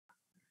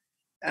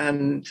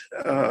and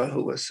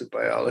who was a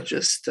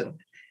biologist and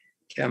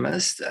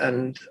chemist,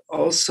 and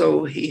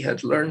also he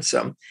had learned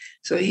some.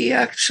 So he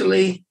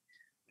actually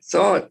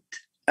thought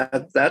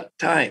at that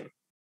time,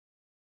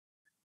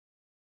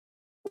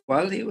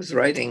 while he was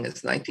writing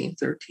his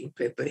 1913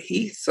 paper,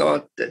 he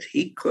thought that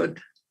he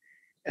could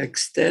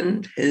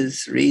extend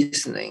his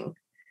reasoning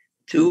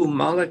to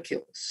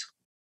molecules.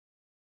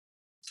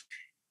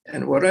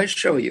 And what I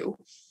show you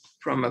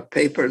from a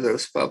paper that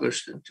was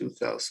published in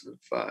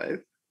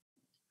 2005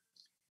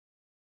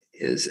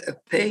 is a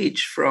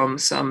page from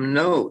some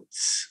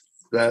notes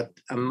that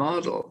a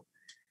model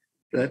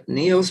that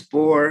Niels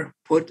Bohr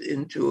put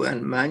into a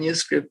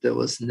manuscript that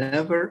was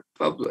never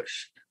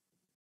published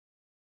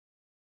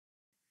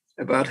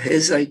about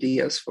his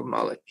ideas for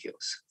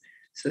molecules.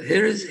 So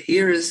here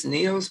is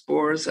Niels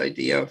Bohr's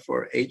idea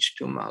for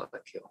H2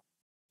 molecule.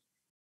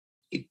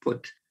 He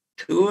put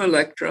 2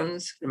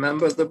 electrons.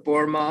 Remember the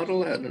Bohr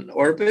model had an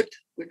orbit,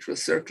 which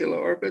was circular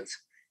orbits.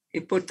 He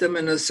put them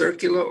in a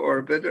circular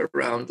orbit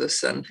around the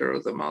center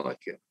of the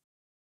molecule.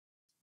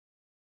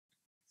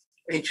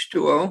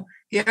 H2O,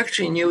 he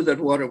actually knew that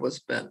water was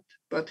bent,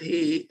 but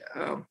he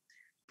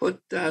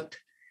put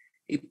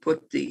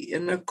the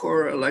inner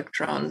core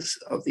electrons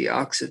of the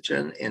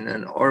oxygen in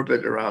an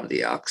orbit around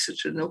the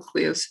oxygen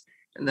nucleus,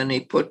 and then he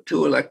put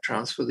 2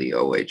 electrons for the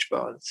OH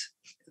bonds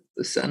at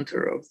the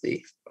center of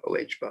the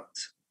OH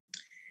bonds.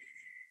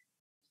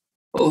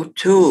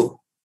 O2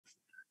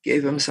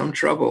 gave him some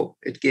trouble.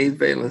 It gave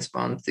valence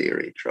bond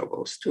theory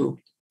troubles too.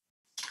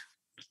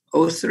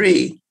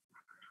 O3,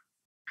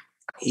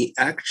 he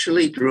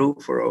actually drew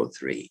for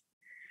O3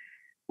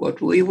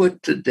 what we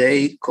would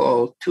today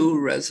call 2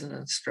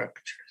 resonance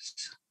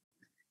structures.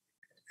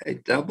 A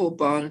double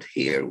bond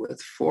here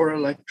with 4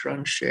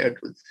 electrons shared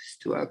with these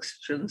 2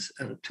 oxygens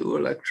and 2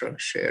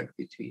 electrons shared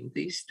between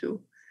these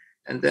 2.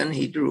 And then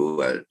he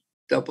drew a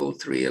double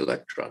 3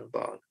 electron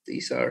bond.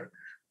 These are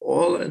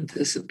all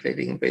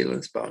anticipating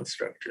valence bond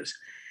structures.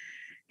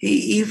 He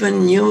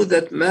even knew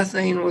that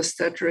methane was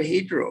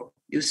tetrahedral.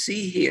 You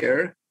see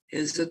here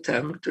his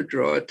attempt to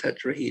draw a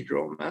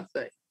tetrahedral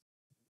methane,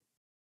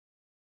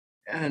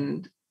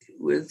 and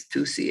with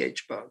 2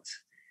 CH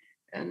bonds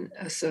and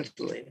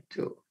acetylene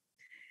too.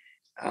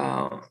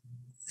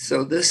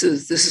 So this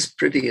is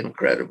pretty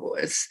incredible.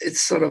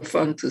 It's sort of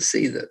fun to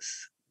see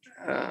this.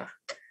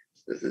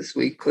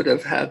 We could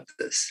have had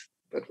this,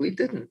 but we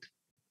didn't.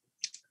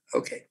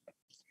 Okay.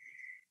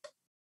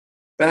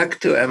 Back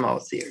to MO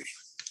theory.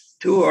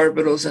 2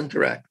 orbitals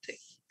interacting,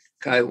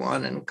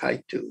 chi1 and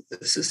chi2.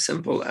 This is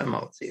simple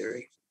MO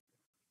theory.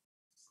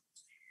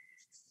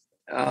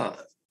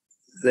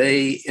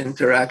 They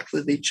interact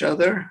with each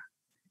other.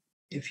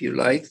 If you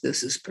like,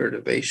 this is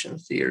perturbation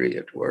theory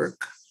at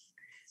work.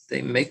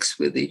 They mix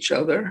with each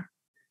other,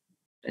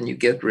 and you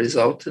get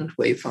resultant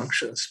wave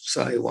functions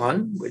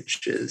psi1,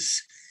 which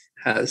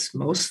has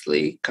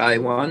mostly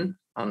chi1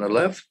 on the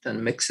left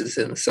and mixes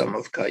in some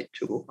of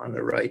chi2 on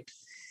the right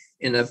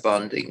in a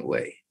bonding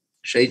way.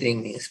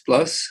 Shading means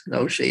plus,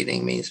 no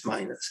shading means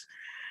minus.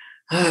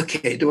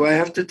 Okay, do I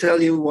have to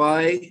tell you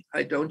why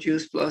I don't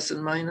use plus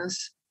and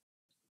minus?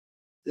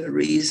 The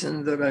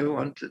reason that I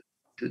wanted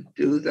to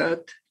do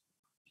that,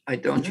 I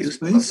don't use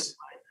plus and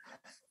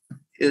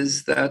minus,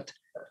 is that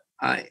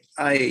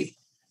I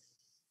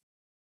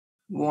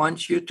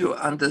want you to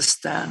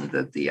understand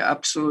that the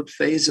absolute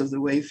phase of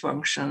the wave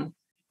function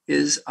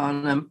is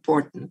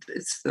unimportant.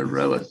 It's the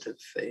relative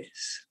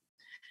phase.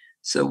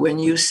 So when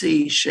you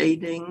see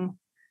shading,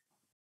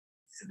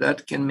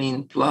 that can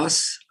mean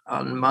plus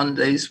on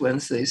Mondays,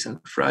 Wednesdays, and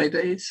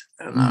Fridays,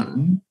 and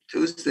on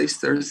Tuesdays,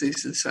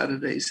 Thursdays, and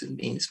Saturdays, it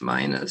means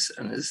minus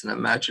and is an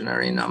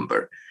imaginary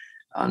number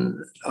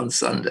on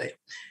Sunday.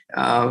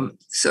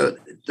 So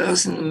it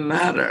doesn't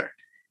matter.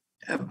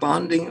 A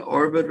bonding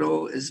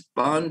orbital is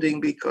bonding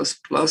because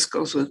plus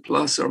goes with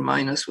plus or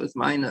minus with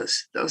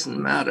minus.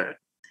 Doesn't matter.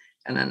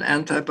 And an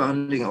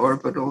anti-bonding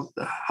orbital,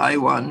 the high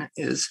one,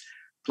 is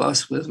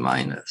plus with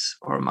minus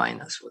or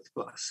minus with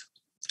plus.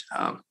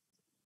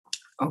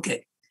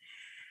 Okay.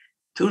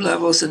 2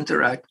 levels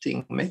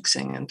interacting,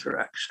 mixing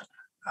interaction.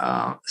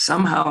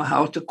 Somehow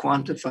how to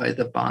quantify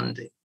the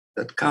bonding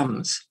that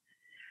comes.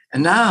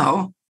 And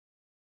now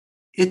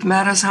it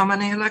matters how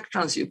many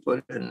electrons you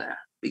put in there,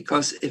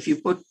 because if you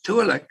put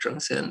 2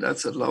 electrons in,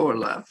 that's the lower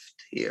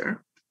left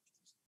here,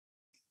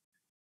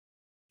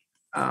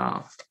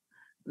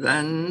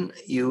 then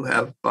you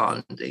have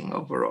bonding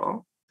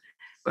overall.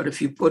 But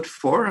if you put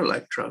 4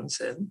 electrons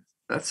in,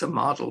 that's a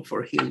model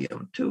for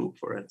helium-2,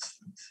 for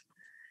instance.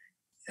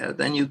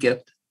 Then you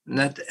get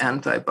net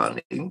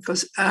anti-bonding,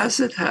 because as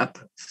it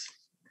happens,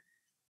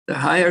 the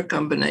higher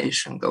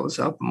combination goes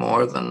up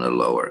more than the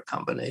lower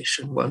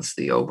combination once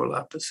the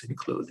overlap is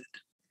included.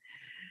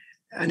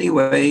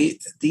 Anyway,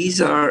 these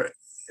are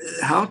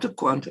how to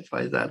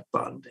quantify that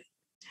bonding.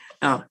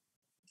 Now,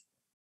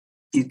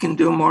 you can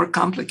do more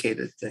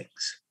complicated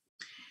things.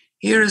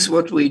 Here's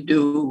what we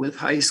do with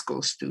high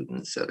school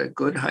students at a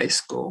good high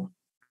school,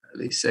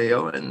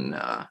 Liceo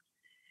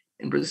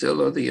in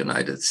Brazil or the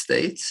United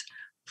States.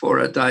 for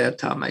a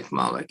diatomic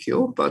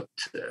molecule, but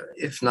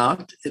if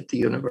not at the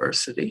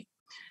university,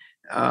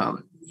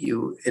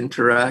 you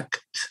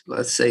interact,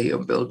 let's say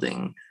you're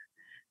building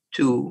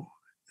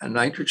a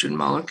nitrogen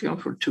molecule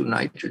for two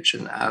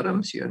nitrogen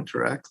atoms, you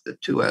interact the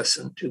 2s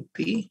and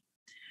 2p.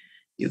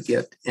 You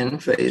get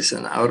in-phase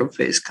and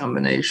out-of-phase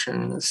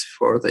combinations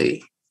for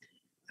the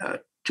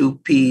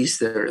 2p's.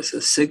 There is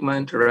a sigma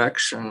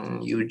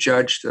interaction. You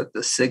judge that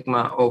the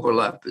sigma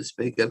overlap is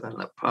bigger than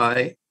the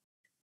pi.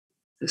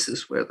 This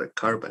is where the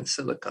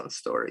carbon-silicon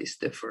stories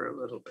differ a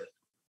little bit.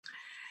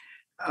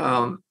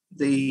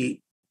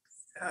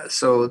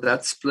 So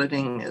that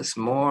splitting is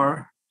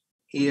more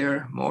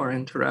here, more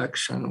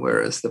interaction,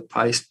 whereas the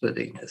pi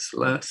splitting is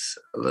less,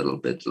 a little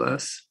bit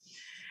less.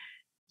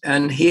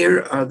 And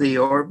here are the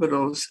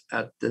orbitals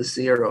at the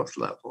 0th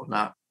level.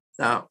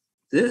 Now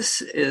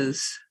this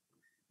is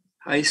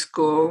high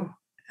school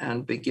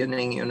and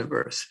beginning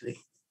university.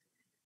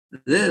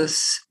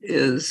 This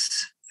is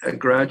a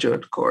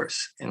graduate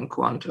course in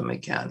quantum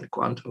mechanics,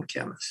 quantum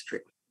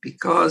chemistry,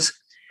 because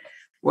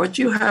what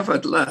you have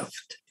at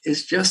left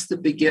is just the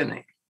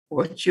beginning.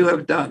 What you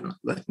have done,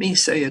 let me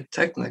say it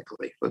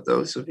technically for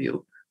those of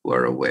you who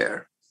are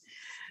aware.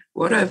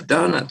 What I've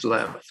done at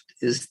left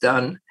is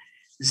done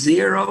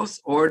 0th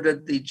order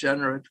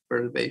degenerate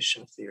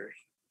perturbation theory.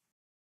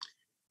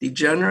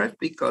 Degenerate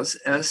because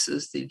S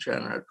is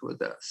degenerate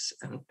with S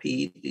and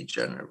P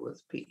degenerate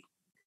with P.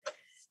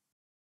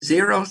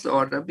 0th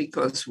order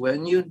because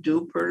when you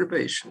do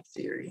perturbation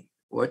theory,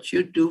 what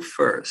you do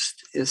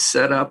first is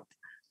set up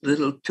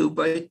little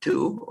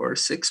 2x2 or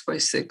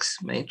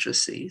 6x6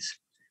 matrices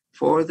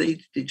for the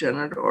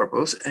degenerate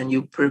orbitals, and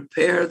you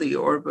prepare the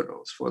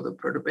orbitals for the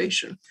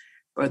perturbation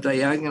by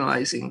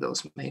diagonalizing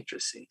those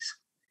matrices.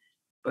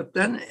 But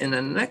then in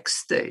the next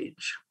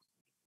stage,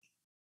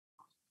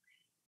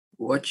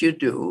 what you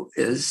do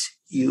is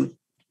you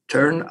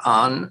turn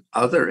on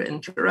other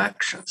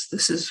interactions.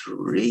 This is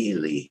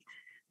really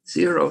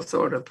 0th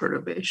order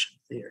perturbation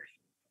theory.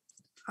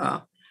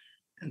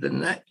 And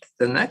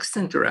the next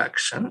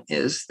interaction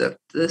is that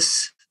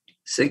this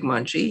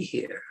sigma g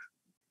here,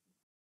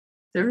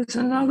 there is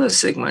another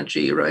sigma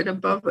g right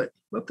above it.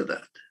 Look at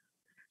that.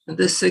 And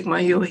this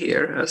sigma u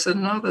here has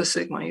another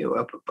sigma u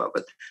up above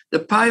it. The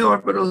pi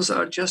orbitals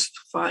are just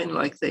fine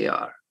like they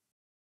are.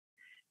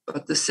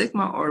 But the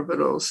sigma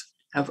orbitals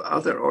have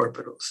other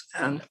orbitals.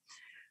 And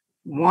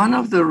one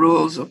of the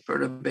rules of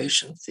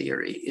perturbation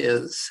theory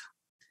is,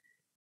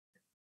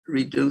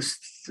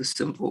 reduced to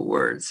simple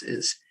words,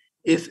 is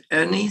if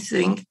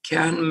anything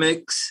can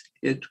mix,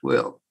 it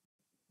will.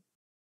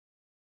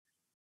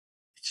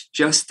 It's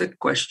just a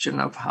question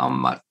of how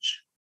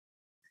much.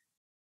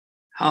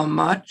 How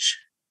much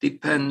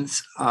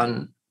depends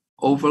on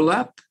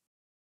overlap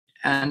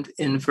and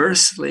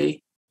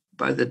inversely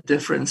by the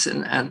difference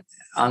in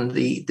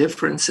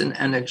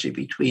energy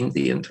between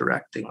the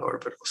interacting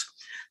orbitals.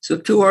 So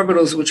two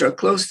orbitals which are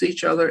close to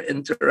each other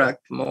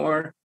interact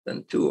more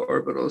than two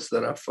orbitals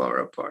that are far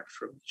apart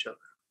from each other.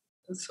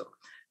 That's all.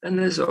 And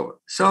there's over.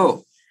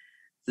 So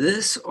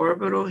this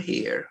orbital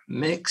here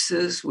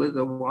mixes with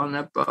the one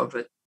above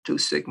it, 2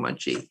 sigma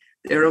g.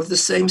 They're of the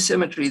same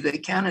symmetry. They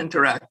can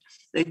interact.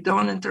 They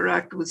don't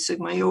interact with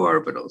sigma u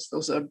orbitals.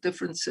 Those are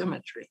different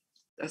symmetry.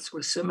 That's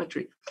where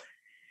symmetry.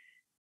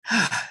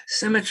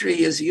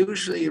 Symmetry is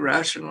usually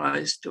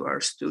rationalized to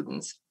our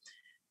students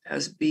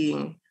as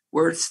being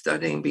worth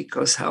studying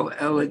because how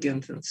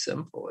elegant and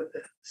simple it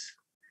is.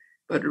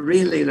 But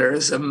really, there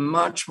is a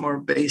much more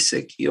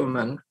basic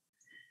human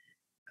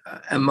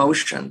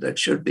emotion that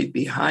should be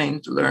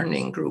behind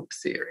learning group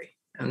theory,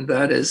 and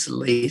that is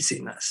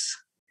laziness.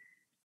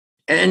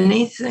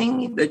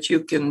 Anything that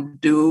you can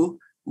do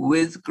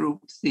with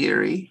group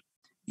theory,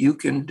 you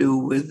can do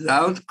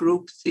without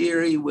group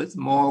theory with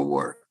more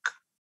work.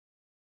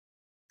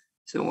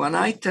 So when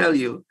I tell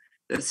you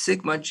that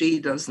sigma g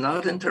does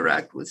not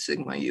interact with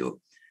sigma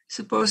u,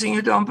 supposing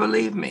you don't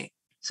believe me,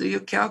 so you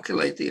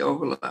calculate the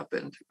overlap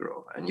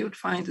integral and you'd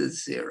find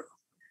it's 0.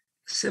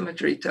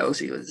 Symmetry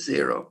tells you it's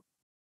 0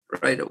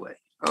 right away.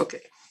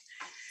 Okay.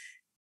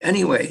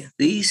 Anyway,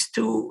 these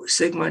two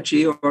sigma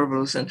g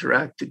orbitals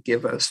interact to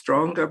give a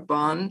stronger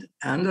bond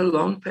and a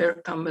lone pair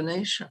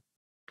combination,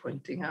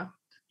 pointing out.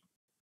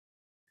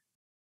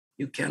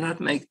 You cannot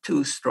make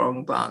two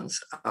strong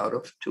bonds out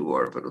of two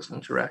orbitals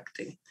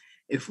interacting.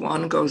 If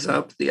one goes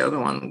up, the other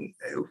one,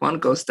 if one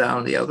goes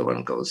down, the other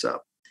one goes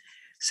up.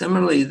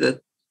 Similarly, the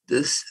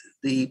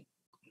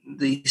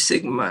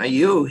sigma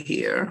u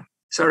here,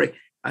 sorry,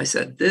 I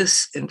said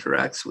this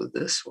interacts with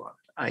this one.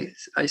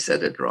 I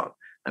said it wrong.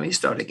 Let me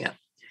start again.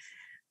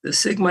 The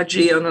sigma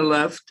g on the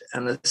left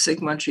and the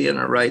sigma g on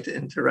the right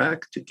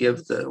interact to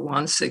give the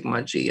 1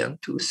 sigma g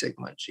and 2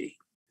 sigma g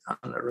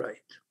on the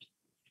right.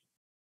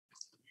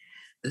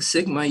 The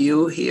sigma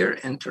u here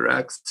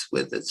interacts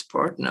with its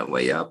partner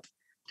way up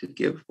to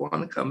give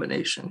one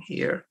combination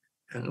here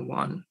and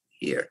one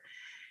here.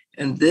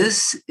 And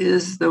this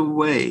is the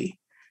way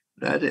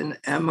that in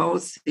MO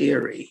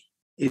theory,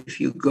 if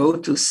you go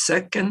to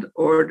second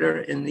order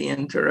in the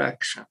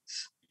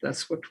interactions,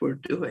 that's what we're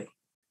doing.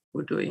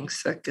 We're doing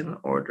second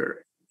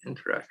order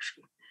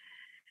interaction.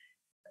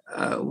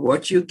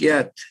 What you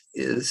get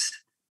is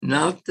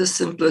not the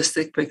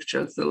simplistic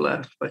picture at the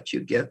left, but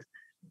you get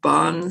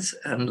bonds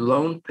and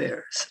lone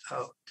pairs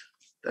out.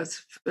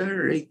 That's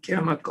very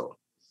chemical,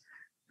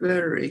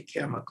 very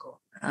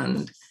chemical.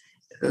 And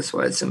that's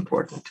why it's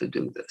important to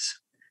do this.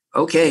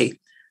 Okay,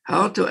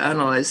 how to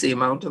analyze the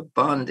amount of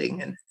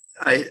bonding. And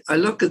I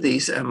look at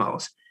these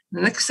MOs.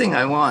 The next thing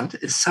I want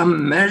is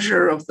some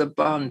measure of the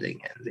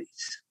bonding in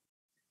these.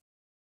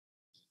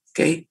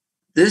 Okay,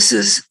 this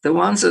is the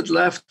ones that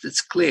left,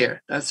 it's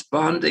clear. That's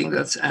bonding,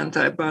 that's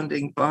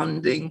anti-bonding,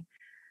 bonding,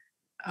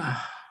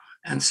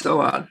 and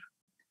so on.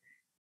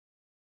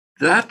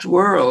 That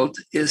world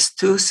is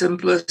too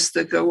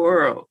simplistic a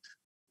world.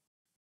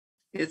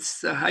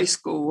 It's the high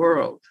school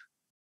world.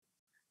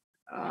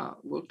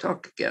 We'll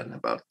talk again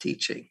about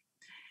teaching.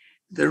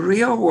 The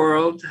real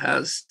world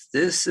has,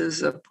 this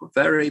is a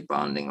very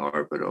bonding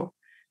orbital.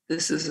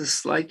 This is a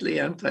slightly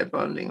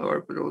anti-bonding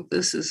orbital.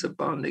 This is a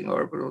bonding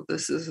orbital.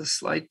 This is a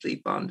slightly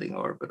bonding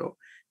orbital,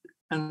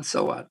 and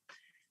so on.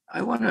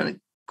 I want to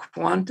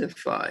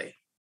quantify,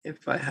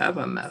 if I have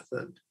a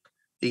method,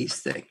 these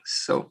things.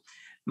 So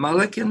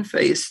Mulliken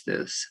faced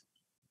this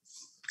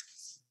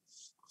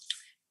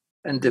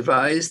and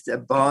devised a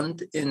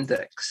bond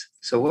index.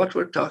 So what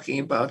we're talking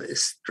about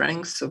is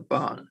strengths of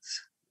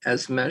bonds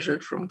as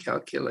measured from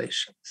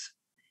calculations.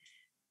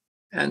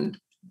 And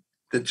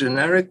the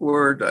generic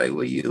word I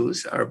will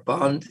use are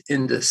bond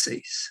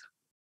indices.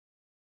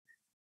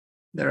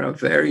 There are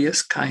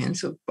various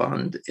kinds of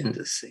bond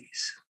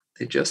indices.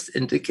 They just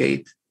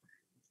indicate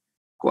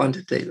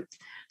quantitative.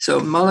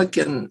 So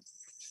Mulliken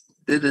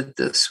did it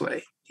this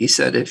way. He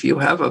said, if you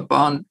have a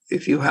bond,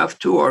 if you have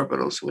two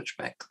orbitals which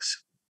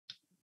mix,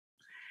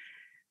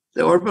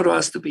 the orbital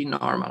has to be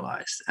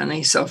normalized.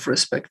 Any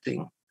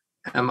self-respecting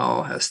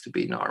MO has to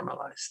be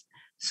normalized.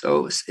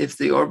 So if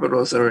the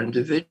orbitals are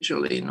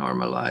individually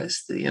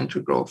normalized, the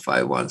integral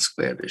phi 1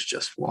 squared is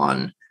just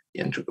 1. The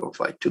integral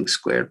phi 2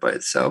 squared by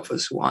itself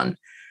is 1.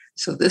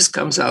 So this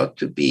comes out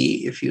to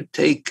be, if you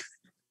take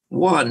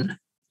 1,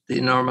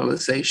 the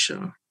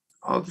normalization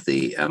of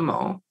the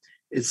MO,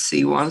 it's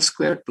C1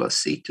 squared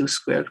plus C2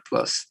 squared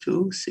plus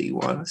 2,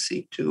 C1,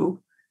 C2,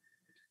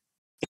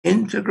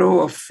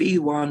 integral of phi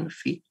 1,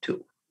 phi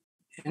 2.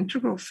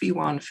 Integral phi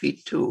 1, phi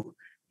 2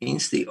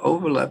 means the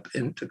overlap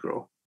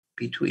integral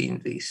between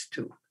these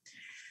two.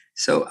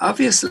 So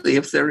obviously,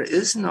 if there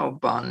is no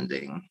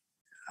bonding,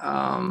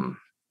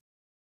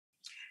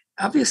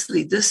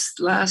 obviously this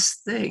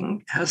last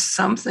thing has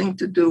something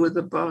to do with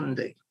the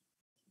bonding.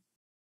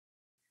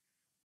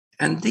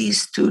 And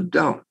these two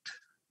don't.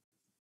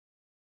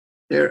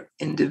 They're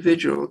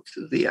individual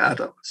to the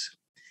atoms,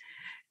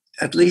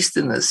 at least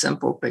in a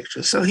simple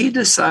picture. So he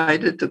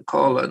decided to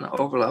call an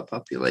overlap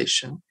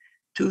population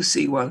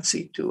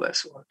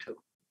 2C1C2S12.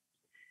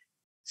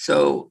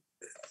 So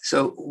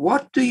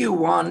what do you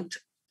want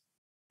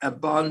a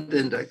bond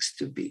index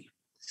to be?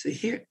 So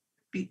here,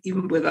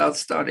 even without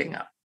starting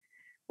out,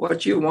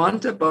 what you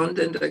want a bond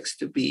index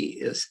to be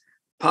is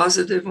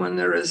positive when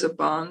there is a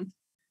bond,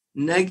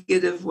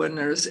 negative when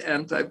there is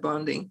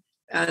anti-bonding,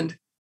 and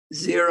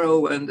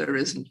 0 when there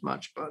isn't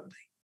much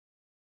bonding.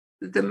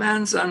 The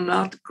demands are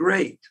not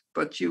great,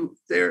 but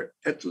they're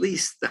at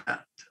least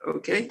that,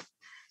 okay?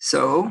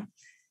 So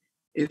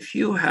if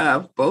you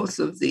have both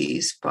of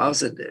these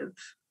positive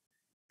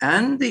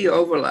and the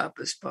overlap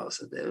is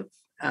positive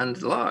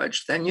and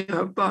large, then you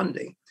have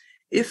bonding.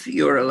 If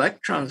your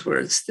electrons were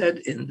instead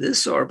in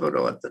this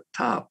orbital at the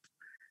top,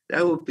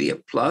 that would be a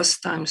plus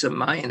times a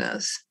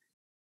minus,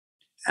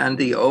 and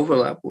the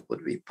overlap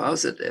would be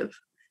positive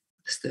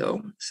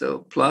still.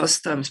 So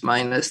plus times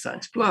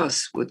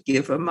plus would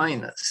give a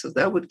minus. So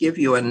that would give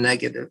you a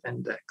negative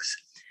index.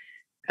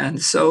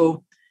 And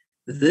so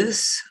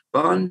this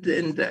bond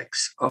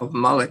index of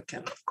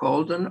Mulliken,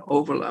 called an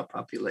overlap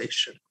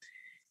population,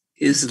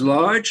 is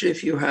large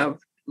if you have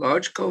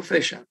large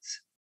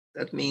coefficients.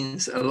 That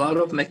means a lot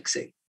of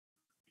mixing.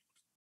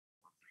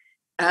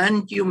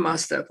 And you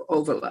must have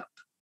overlap.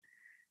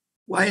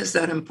 Why is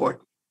that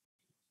important?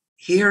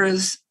 Here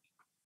is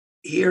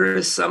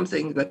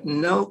something that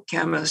no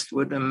chemist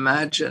would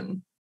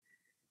imagine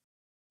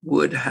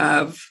would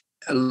have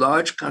a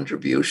large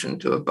contribution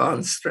to a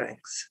bond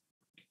strength,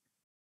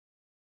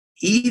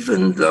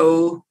 even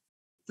though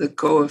the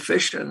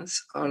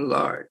coefficients are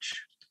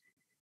large.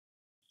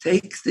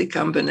 Take the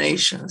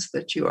combinations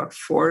that you are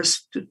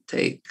forced to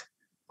take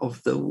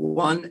of the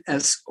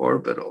 1s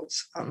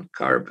orbitals on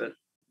carbon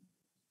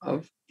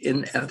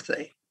in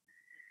ethane.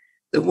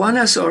 The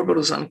 1s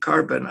orbitals on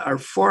carbon are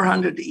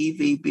 400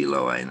 eV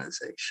below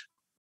ionization.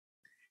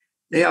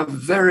 They are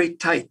very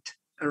tight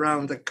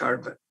around the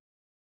carbon.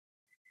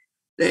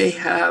 They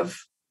have,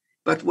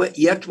 but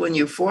yet when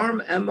you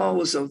form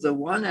MOs of the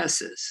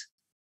 1s's,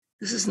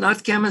 this is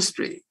not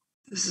chemistry.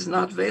 This is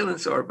not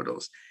valence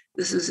orbitals.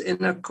 This is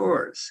inner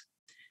cores.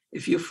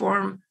 If you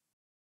form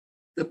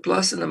the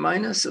plus and the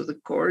minus of the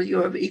core,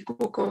 you have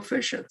equal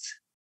coefficients.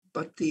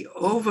 But the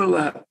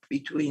overlap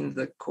between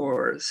the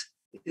cores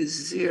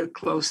is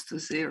close to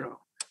zero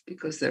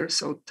because they're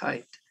so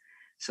tight.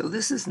 So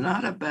this is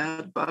not a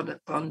bad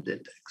bond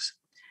index,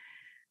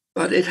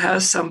 but it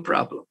has some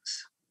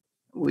problems.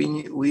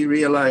 We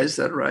realized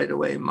that right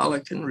away.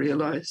 Mulliken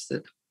realized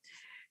it.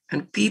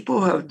 And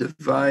people have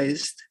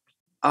devised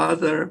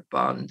other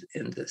bond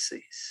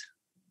indices.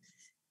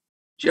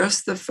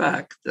 Just the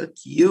fact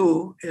that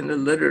you, in the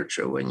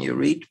literature, when you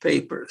read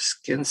papers,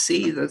 can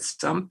see that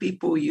some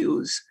people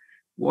use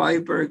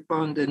Weiberg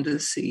bond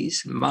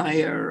indices,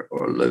 Meyer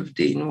or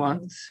Levdine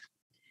ones.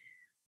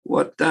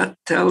 What that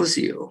tells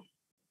you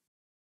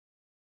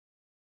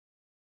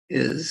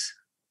is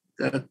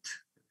that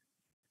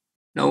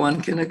no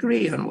one can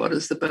agree on what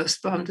is the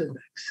best bond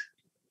index.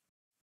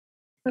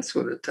 That's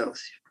what it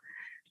tells you,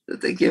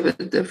 that they give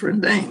it different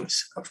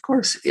names. Of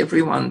course,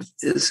 everyone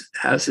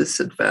has its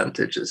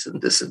advantages and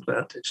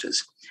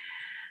disadvantages.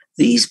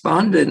 These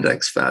bond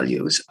index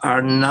values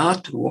are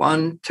not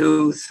 1,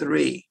 2,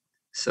 3.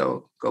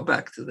 So go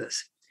back to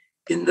this.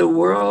 In the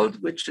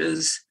world, which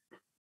is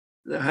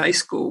the high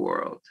school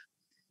world,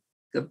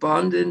 the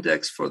bond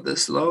index for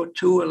this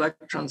 2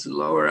 electrons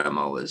lower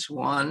MO is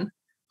 1.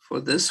 For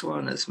this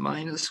one is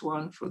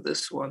 -1. For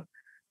this one,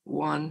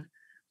 1.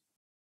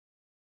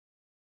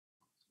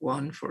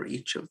 1 for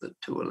each of the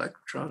 2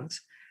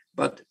 electrons.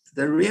 But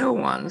the real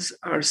ones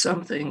are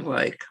something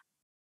like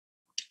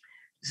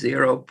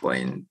 0.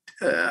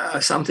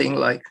 Something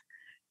like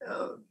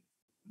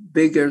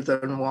bigger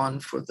than 1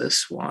 for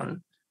this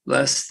one,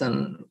 less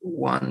than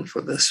 1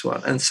 for this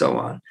one, and so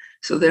on.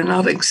 So they're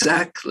not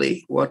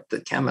exactly what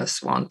the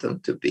chemists want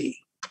them to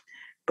be,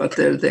 but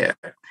they're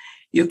there.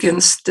 You can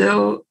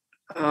still,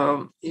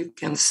 I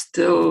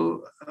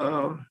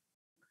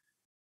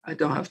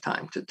don't have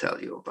time to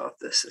tell you about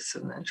this. It's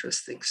an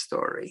interesting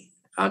story.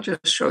 I'll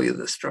just show you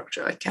the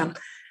structure.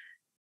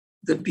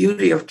 The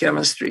beauty of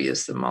chemistry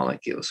is the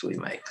molecules we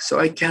make. So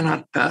I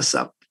cannot pass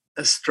up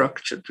a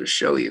structure to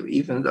show you,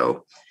 even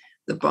though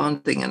the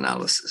bonding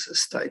analysis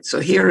is tight. So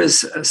here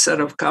is a set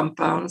of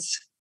compounds,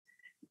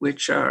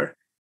 which are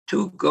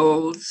 2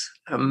 golds,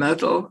 a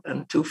metal,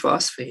 and 2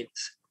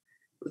 phosphines,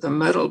 with the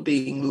metal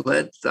being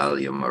lead,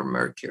 thallium, or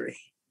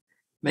mercury,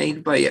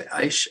 made by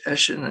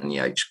Eschen and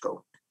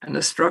Yaichko. And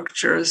the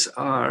structures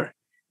are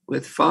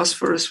with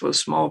phosphorus with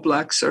small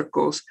black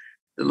circles.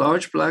 The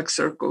large black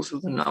circles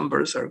with the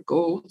numbers are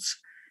golds,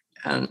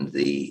 and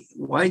the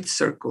white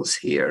circles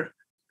here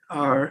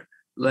are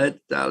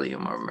lead,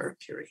 thallium, or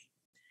mercury.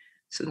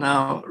 So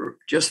now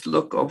just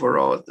look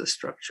overall at the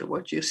structure.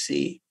 What you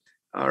see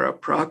are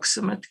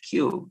approximate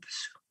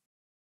cubes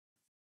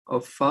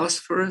of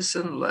phosphorus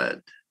and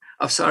lead,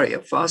 of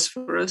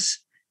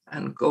phosphorus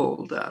and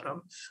gold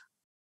atoms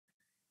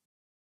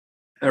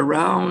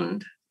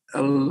around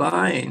a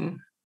line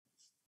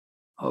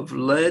of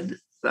lead,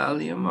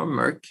 thallium, or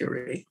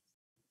mercury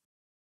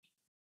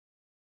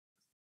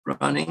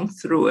running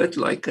through it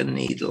like a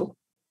needle.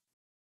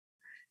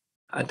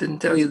 I didn't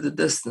tell you the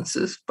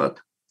distances,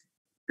 but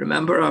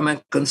remember, I'm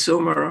a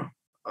consumer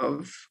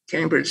of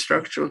Cambridge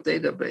Structural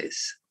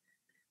Database.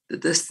 The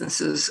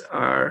distances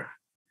are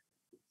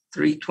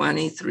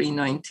 320,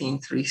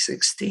 319,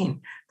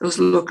 316. Those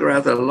look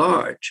rather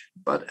large,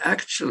 but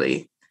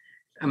actually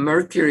a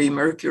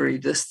mercury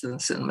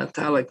distance in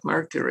metallic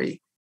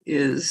mercury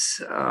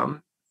is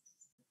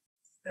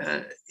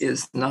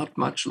not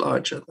much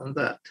larger than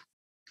that.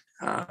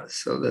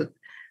 So that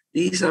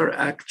these are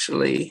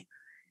actually,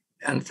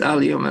 and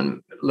thallium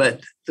and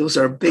lead, those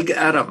are big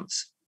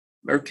atoms,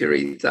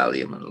 mercury,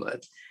 thallium, and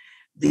lead.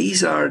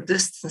 These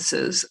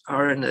distances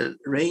are in a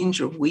range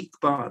of weak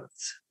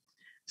bonds.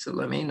 So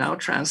let me now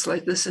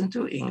translate this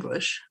into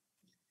English,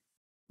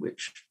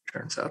 which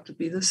turns out to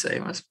be the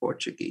same as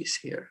Portuguese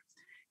here.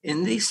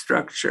 In these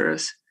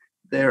structures,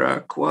 there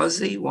are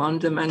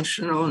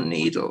quasi-one-dimensional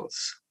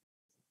needles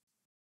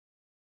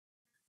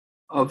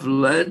of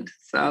lead,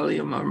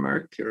 thallium, or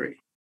mercury.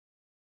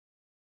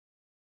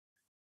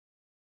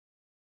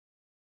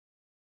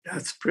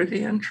 That's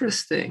pretty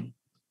interesting.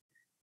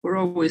 We're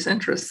always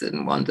interested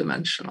in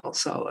one-dimensional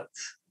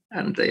solids,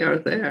 and they are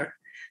there.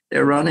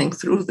 They're running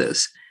through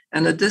this,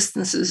 and the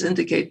distances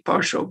indicate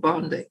partial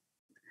bonding.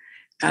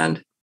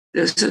 And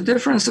there's a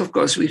difference, of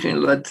course,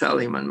 between lead,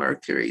 thallium, and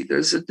mercury.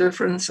 There's a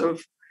difference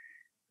of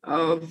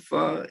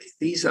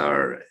these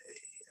are,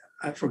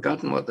 I've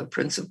forgotten what the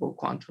principal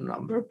quantum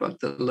number, but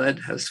the lead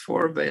has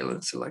 4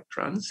 valence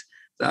electrons,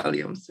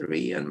 thallium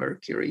 3, and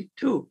mercury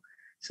 2.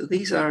 So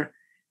these are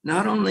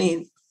not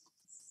only,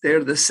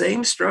 they're the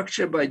same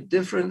structure by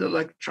different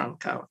electron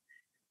count.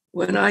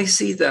 When I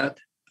see that,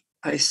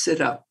 I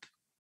sit up.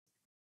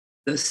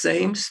 The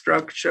same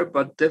structure,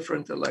 but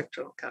different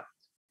electron count.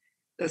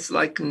 That's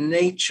like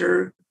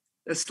nature.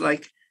 That's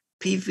like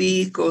PV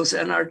equals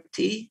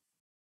nRT.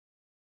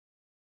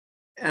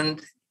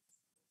 And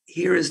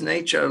here is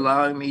nature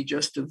allowing me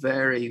just to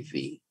vary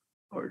V,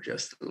 or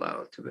just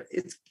allow it to vary.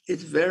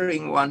 It's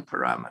varying one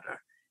parameter,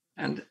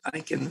 and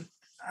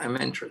I'm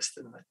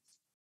interested in it.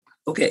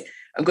 Okay,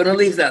 I'm going to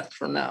leave that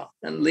for now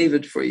and leave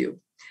it for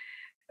you.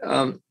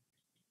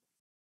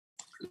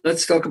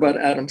 Let's talk about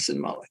atoms and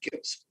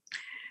molecules.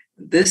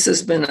 This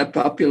has been a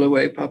popular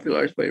way,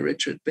 popularized by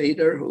Richard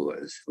Bader,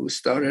 who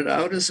started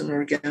out as an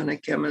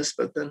organic chemist,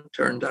 but then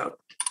turned out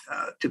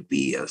to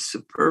be a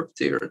superb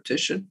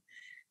theoretician,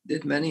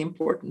 did many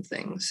important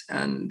things,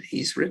 and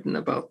he's written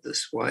about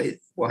this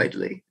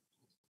widely.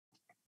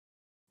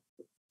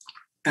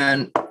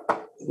 And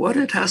what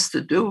it has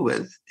to do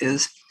with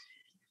is,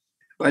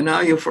 by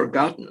now you've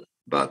forgotten,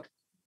 but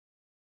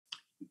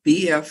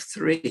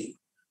BF3,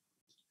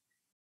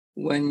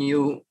 when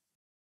you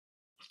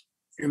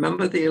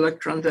remember the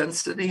electron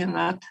density in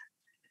that,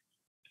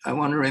 I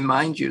want to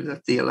remind you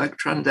that the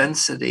electron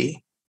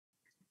density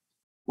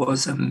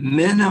was a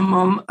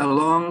minimum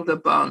along the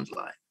bond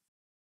line,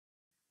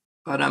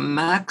 but a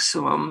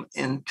maximum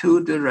in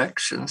two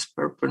directions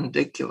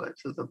perpendicular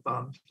to the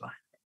bond line.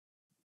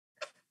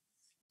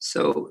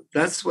 So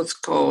that's what's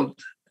called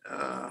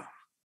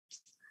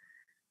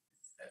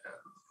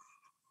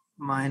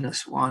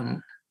minus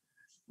 1,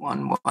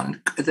 1,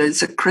 1.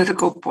 It's a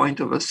critical point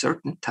of a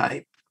certain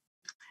type.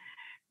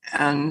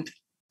 And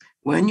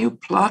when you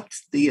plot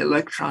the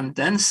electron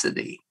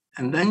density,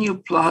 and then you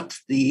plot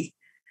the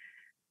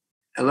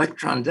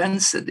electron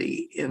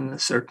density in a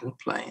certain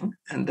plane,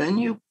 and then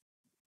you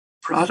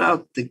plot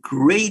out the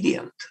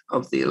gradient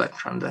of the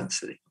electron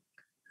density.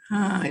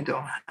 I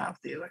don't have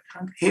the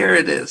electron. Here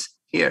it is.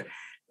 Here.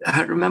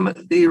 Remember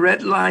the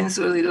red lines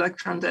are the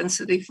electron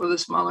density for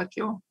this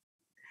molecule?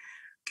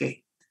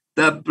 Okay.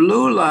 The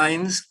blue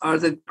lines are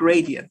the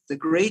gradient. The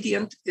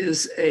gradient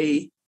is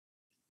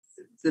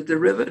the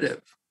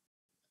derivative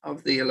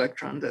of the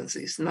electron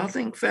density. It's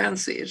nothing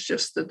fancy. It's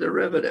just the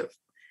derivative.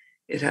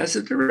 It has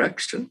a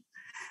direction,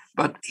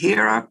 but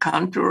here are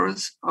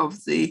contours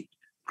of the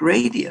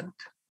gradient.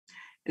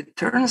 It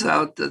turns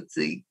out that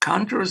the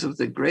contours of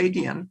the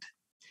gradient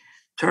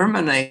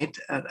terminate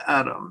at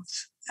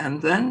atoms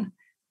and then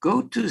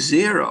go to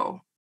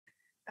zero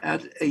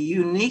at a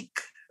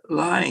unique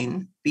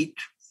line,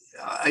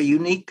 a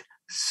unique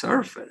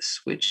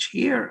surface, which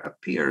here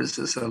appears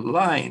as a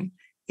line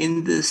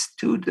in this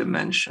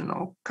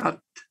two-dimensional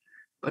cut,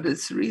 but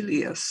it's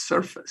really a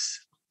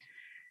surface.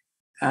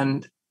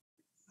 And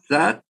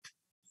that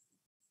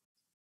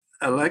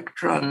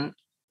electron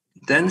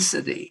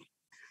density,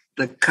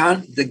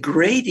 the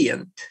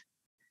gradient,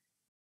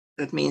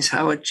 that means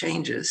how it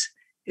changes,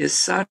 is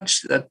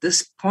such that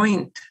this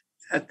point,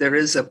 that there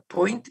is a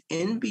point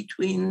in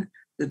between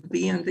the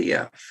B and the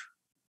F,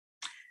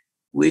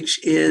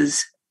 which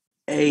is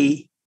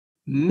a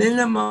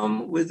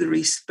minimum with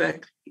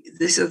respect,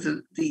 these are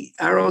the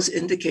arrows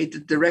indicate the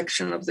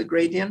direction of the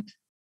gradient,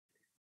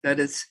 that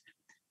it's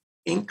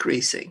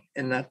increasing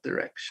in that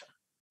direction,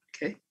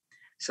 okay?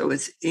 So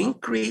it's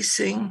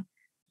increasing,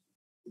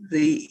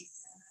 the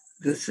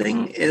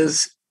thing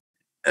is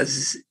a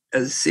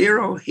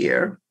zero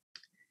here,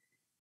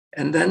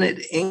 and then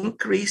it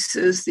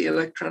increases the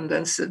electron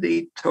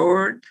density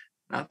toward,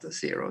 not the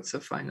zero, it's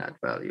a finite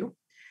value,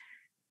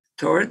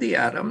 toward the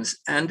atoms,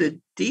 and it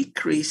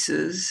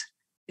decreases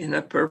in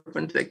a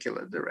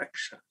perpendicular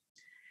direction.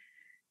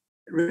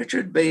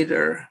 Richard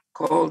Bader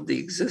called the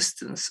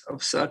existence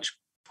of such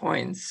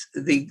points,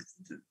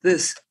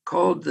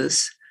 called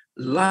this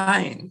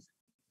line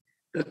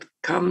that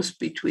comes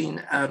between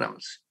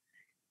atoms.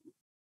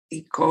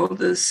 He called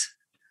this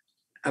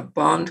a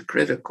bond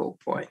critical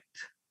point.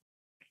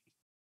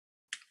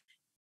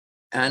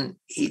 And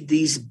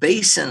these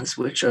basins,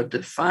 which are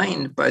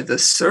defined by the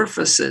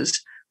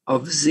surfaces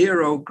of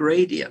zero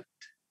gradient,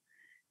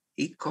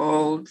 he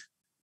called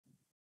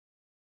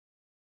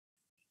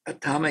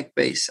atomic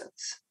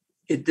basins.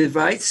 It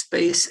divides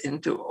space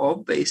into all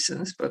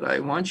basins, but I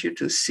want you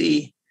to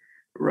see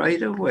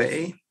right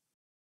away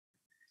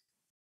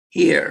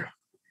here.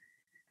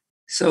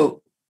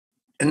 So,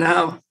 and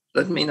now,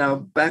 let me now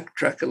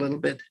backtrack a little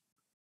bit.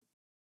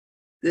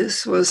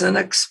 This was an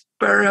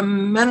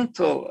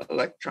experimental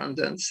electron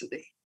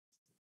density.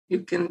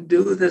 You can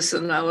do this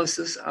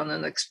analysis on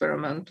an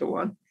experimental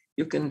one.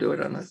 You can do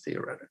it on a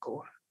theoretical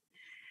one.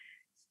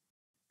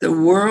 The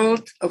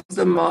world of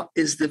the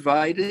is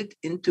divided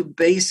into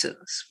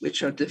basins,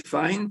 which are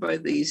defined by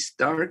these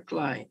dark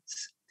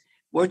lines.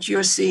 What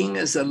you're seeing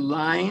is a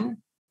line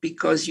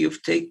because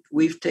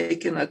we've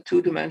taken a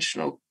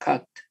two-dimensional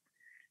cut.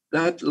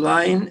 That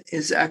line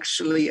is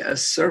actually a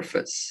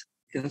surface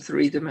in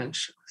 3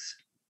 dimensions.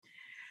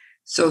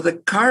 So the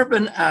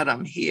carbon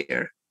atom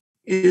here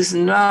is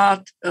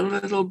not a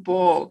little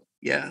ball.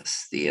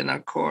 Yes, the inner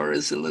core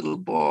is a little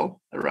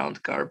ball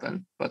around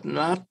carbon, but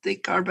not the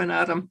carbon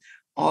atom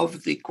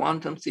of the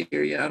quantum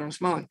theory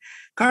atoms molecule.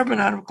 Carbon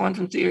atom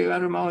quantum theory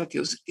atom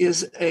molecules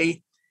is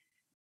a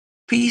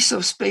piece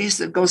of space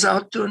that goes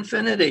out to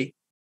infinity.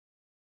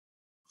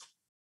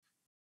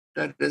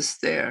 That is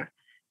there.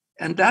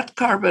 And that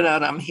carbon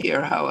atom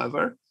here,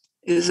 however,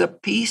 is a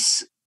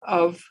piece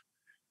of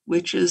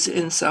which is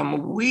in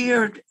some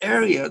weird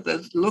area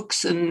that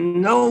looks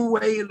in no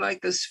way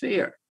like a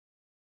sphere.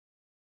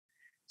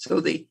 So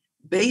the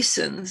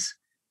basins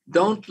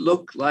don't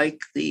look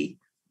like the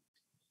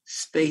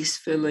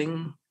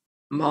space-filling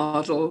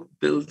model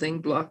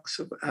building blocks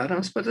of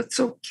atoms, but it's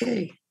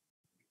okay.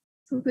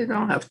 So they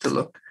don't have to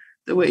look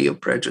the way your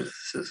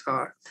prejudices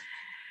are.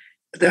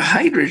 The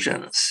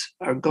hydrogens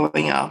are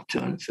going out to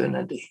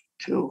infinity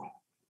too.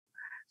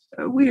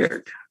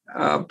 Weird,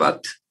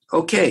 but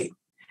okay.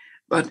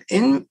 But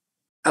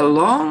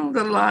along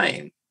the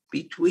line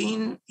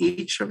between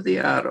each of the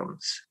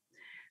atoms,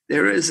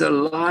 there is a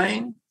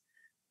line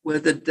where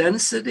the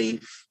density,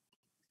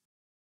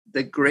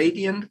 the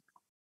gradient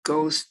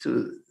goes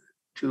to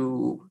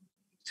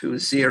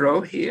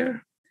zero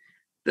here.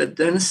 The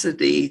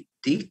density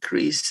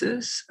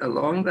decreases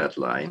along that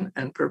line,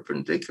 and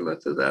perpendicular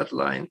to that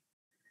line,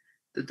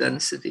 the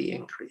density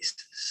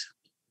increases.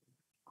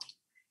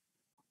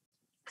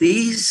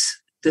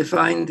 These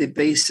define the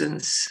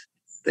basins,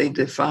 they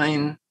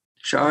define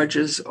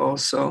charges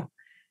also,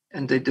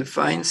 and they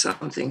define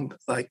something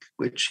like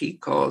which he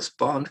calls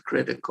bond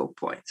critical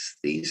points.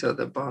 These are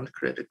the bond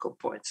critical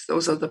points.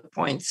 Those are the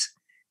points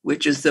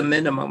which is the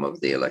minimum of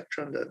the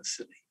electron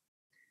density,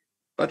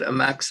 but a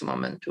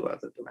maximum in two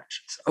other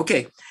dimensions.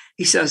 Okay,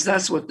 he says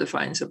that's what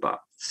defines a bond.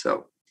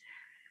 So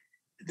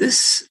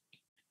this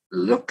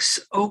looks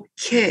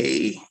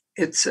okay.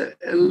 It's a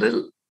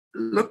little,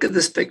 look at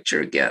this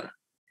picture again.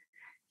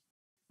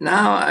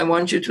 Now I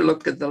want you to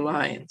look at the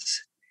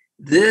lines.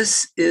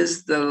 This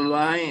is the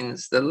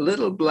lines, the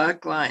little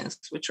black lines,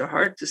 which are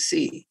hard to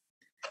see,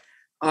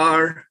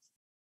 are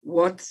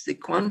what the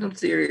quantum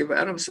theory of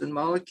atoms and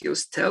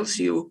molecules tells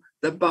you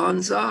the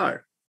bonds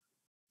are.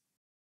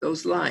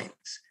 Those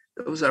lines,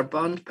 those are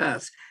bond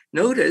paths.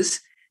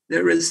 Notice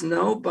there is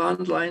no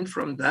bond line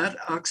from that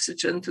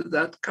oxygen to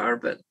that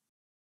carbon.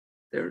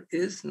 There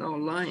is no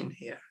line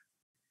here.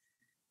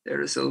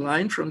 There is a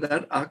line from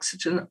that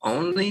oxygen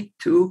only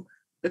to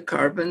the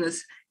carbon.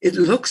 It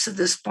looks at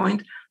this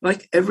point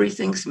like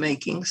everything's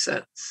making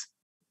sense.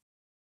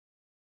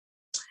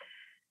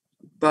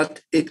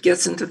 But it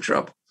gets into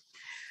trouble.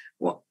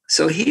 Well,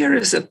 so here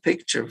is a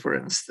picture, for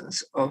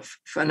instance, of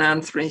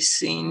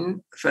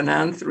phenanthrene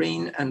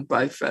and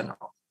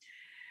biphenyl.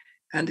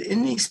 And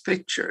in these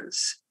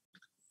pictures,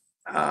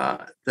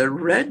 the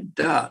red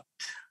dot,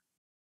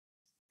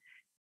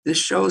 this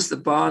shows the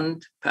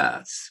bond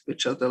paths,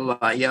 which are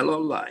the yellow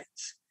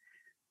lines.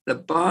 The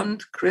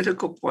bond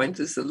critical point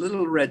is the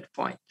little red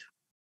point.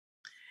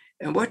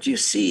 And what you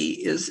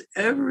see is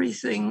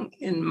everything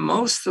in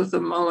most of the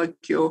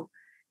molecule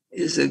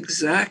is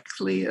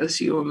exactly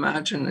as you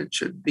imagine it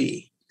should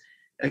be,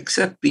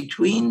 except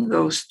between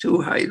those two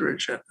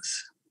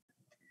hydrogens,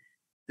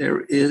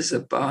 there is a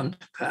bond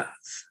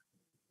path.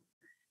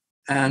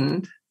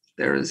 And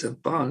there is a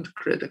bond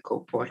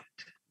critical point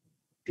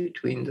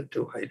between the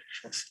two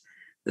hydrogens.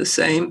 The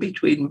same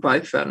between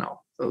biphenyl,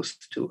 those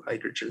two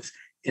hydrogens,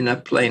 in a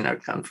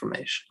planar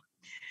conformation.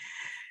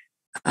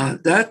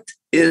 That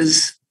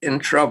is in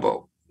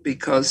trouble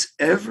because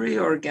every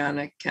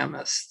organic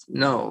chemist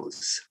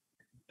knows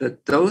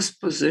that those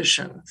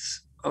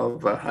positions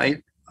of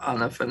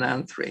on a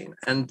phenanthrene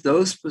and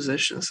those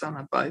positions on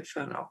a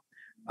biphenyl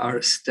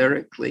are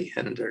sterically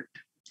hindered.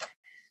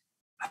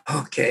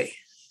 Okay,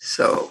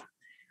 so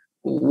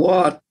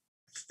what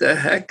the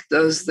heck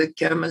does the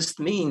chemist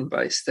mean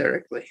by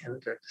sterically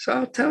hindered? So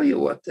I'll tell you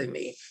what they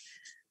mean.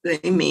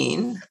 They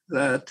mean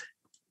that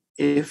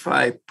if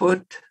I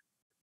put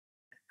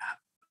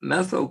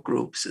methyl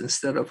groups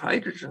instead of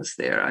hydrogens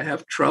there, I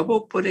have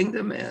trouble putting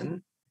them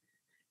in.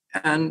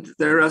 And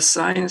there are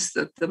signs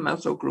that the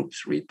methyl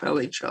groups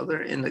repel each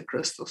other in the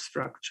crystal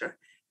structure.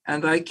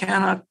 And I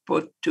cannot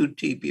put two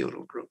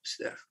T-butyl groups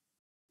there.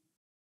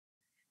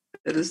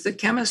 That is, the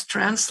chemist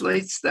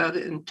translates that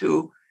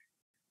into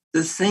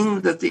the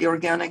thing that the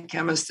organic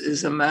chemist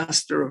is a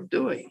master of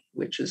doing,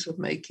 which is of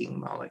making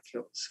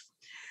molecules.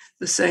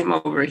 The same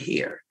over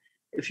here.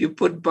 If you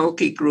put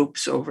bulky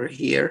groups over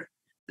here,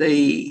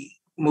 they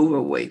move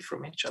away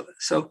from each other.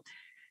 So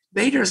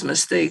Bader's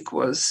mistake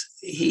was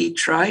he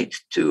tried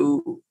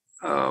to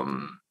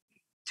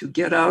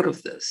get out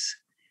of this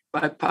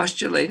by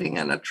postulating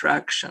an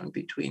attraction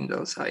between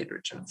those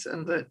hydrogens,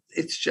 and that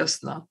it's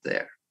just not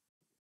there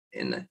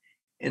in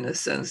a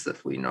sense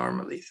that we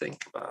normally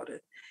think about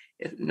it.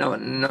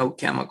 No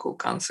chemical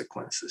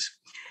consequences.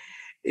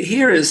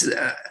 Here is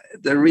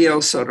the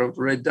real sort of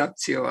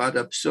reductio ad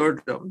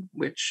absurdum,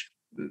 which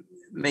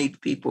made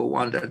people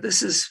wonder.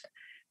 This is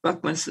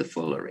Buckminster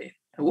fullerene,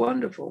 a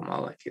wonderful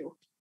molecule,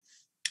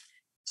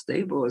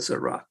 stable as a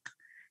rock.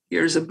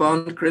 Here's a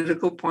bond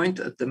critical point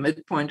at the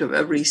midpoint of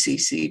every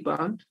CC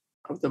bond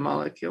of the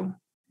molecule.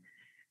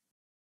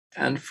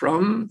 And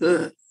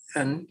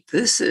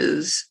this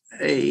is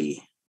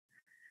a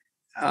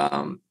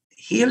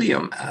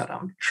helium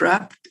atom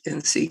trapped in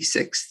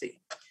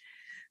C60.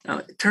 Now,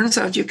 it turns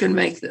out you can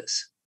make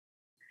this.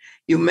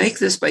 You make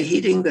this by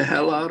heating the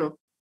hell out of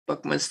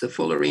Buckminster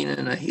fullerene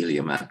in a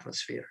helium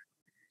atmosphere.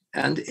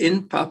 And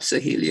in pops a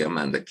helium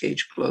and the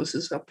cage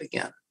closes up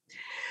again.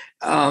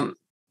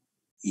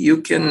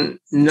 You can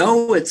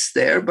know it's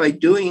there by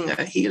doing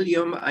a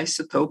helium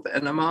isotope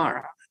NMR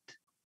on it.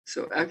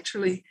 So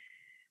actually,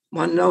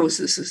 one knows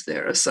this is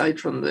there, aside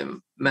from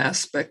the mass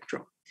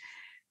spectrum.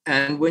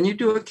 And when you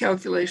do a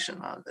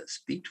calculation on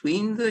this,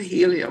 between the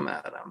helium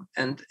atom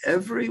and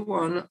every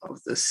one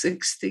of the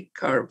 60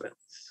 carbons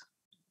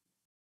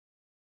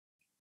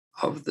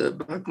of the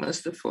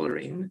Buckminster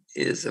fullerene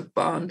is a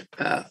bond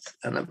path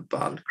and a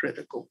bond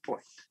critical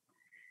point.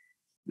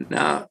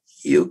 Now,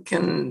 you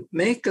can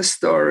make a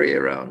story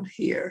around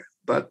here,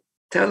 but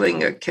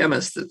telling a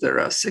chemist that there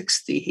are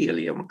 60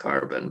 helium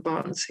carbon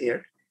bonds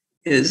here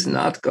is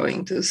not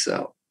going to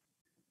sell.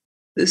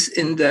 This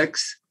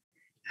index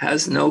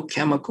has no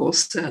chemical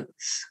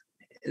sense,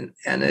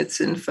 and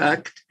it's in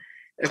fact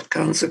a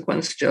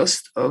consequence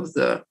just of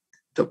the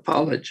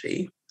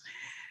topology.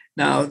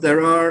 Now,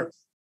 there are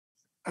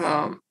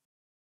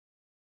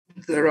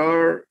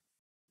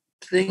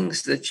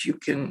things that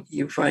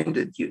you find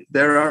that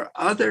there are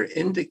other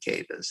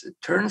indicators. It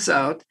turns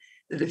out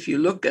that if you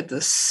look at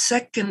the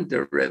second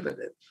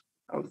derivative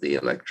of the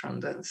electron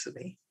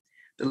density,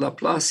 the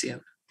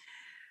Laplacian,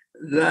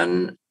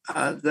 then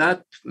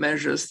that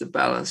measures the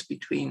balance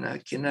between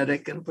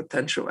kinetic and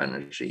potential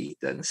energy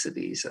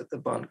densities at the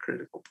bond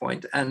critical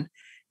point. And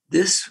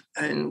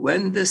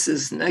when this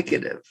is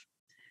negative,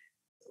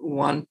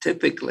 one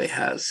typically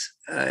has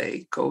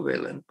a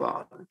covalent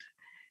bond.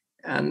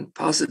 And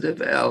positive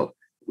L,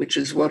 which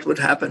is what would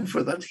happen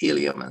for that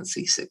helium and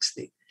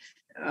C60,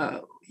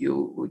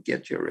 you would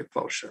get your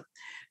repulsion.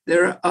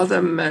 There are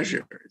other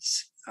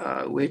measures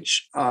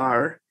which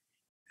are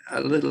a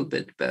little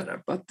bit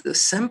better, but the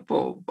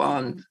simple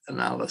bond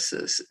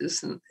analysis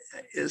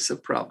is a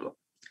problem.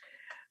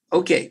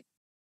 Okay,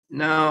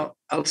 now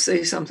I'll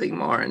say something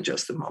more in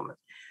just a moment.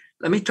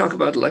 Let me talk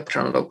about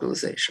electron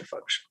localization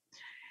function.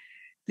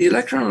 The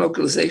electron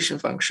localization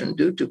function,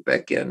 due to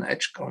Beck and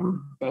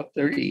Edgecombe about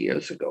 30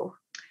 years ago,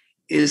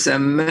 is a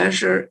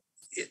measure.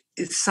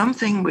 It's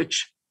something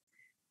which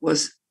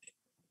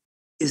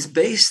is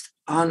based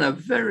on a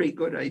very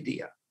good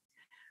idea.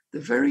 The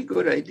very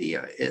good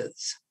idea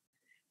is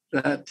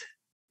that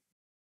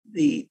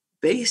the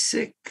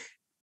basic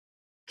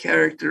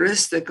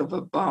characteristic of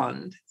a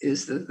bond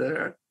is that there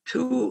are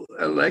two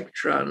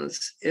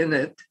electrons in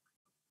it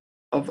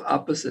of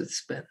opposite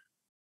spin.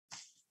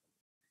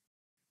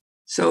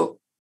 So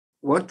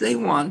what they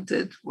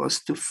wanted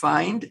was to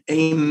find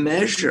a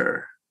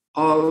measure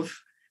of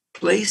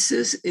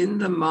places in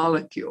the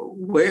molecule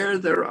where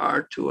there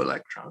are two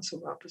electrons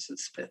of opposite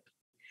spin.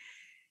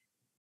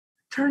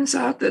 Turns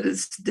out that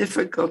it's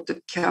difficult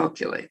to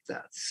calculate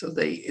that. So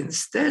they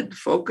instead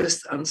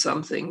focused on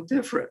something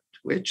different,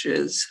 which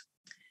is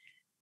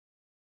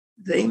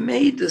they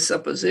made the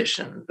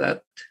supposition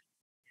that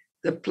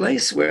the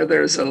place where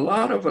there's a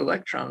lot of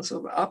electrons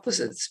of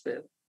opposite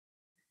spin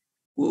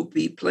will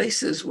be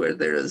places where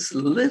there is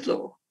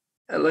little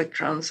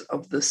electrons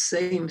of the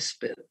same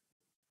spin.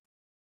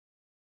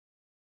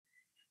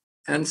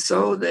 And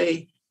so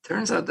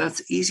turns out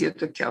that's easier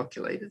to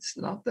calculate. It's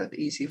not that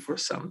easy for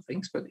some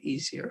things, but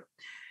easier.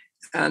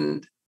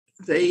 And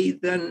they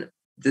then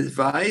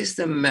devised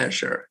a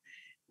measure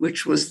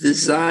which was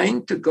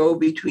designed to go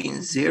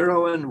between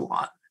 0 and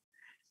 1.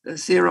 The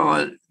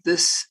 0,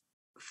 this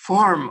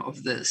form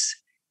of this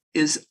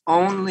is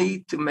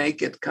only to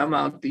make it come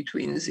out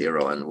between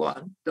 0 and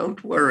 1.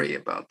 Don't worry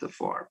about the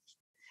form.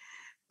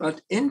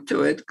 But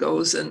into it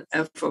goes an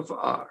f of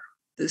r.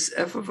 This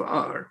f of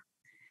r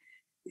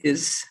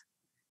is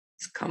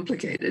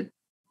complicated.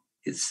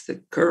 It's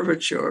the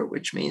curvature,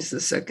 which means the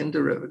second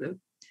derivative,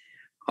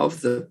 of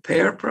the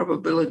pair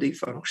probability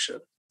function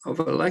of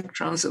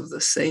electrons of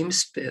the same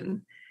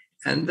spin.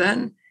 And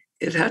then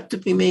it had to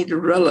be made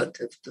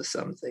relative to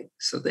something.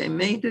 So they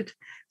made it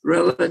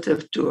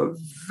relative to a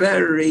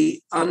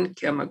very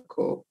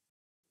unchemical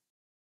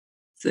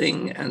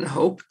thing and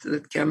hoped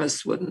that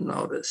chemists wouldn't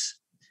notice.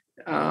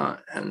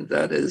 And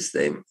that is,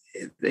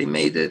 they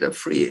made it a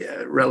free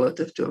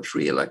relative to a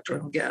free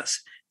electron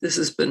gas. This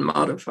has been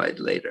modified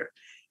later.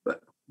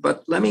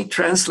 But let me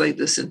translate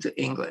this into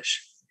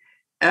English.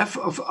 F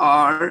of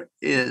R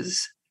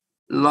is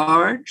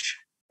large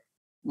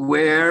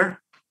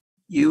where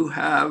you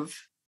have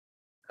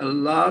a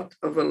lot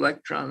of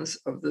electrons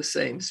of the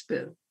same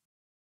spin.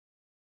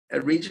 A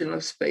region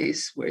of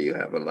space where you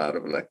have a lot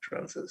of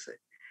electrons of the same.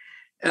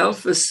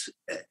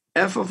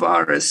 F of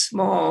R is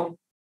small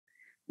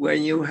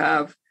when you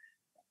have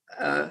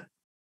a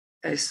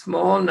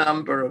small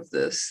number of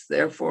this,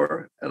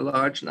 therefore a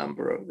large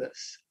number of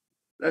this.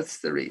 That's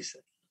the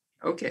reason.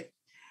 Okay.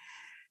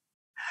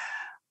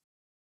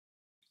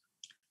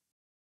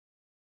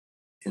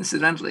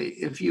 Incidentally,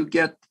 if you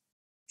get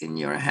in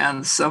your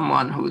hands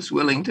someone who's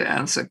willing to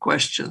answer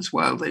questions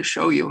while they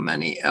show you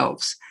many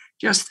elves,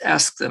 just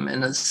ask them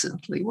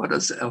innocently, what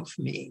does elf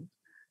mean?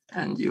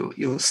 And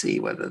you'll see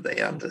whether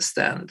they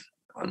understand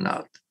or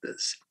not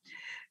this.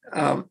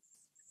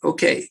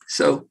 Okay,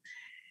 so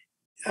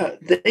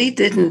they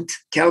didn't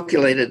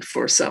calculate it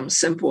for some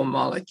simple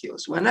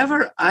molecules.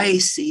 Whenever I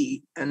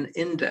see an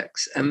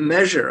index, a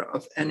measure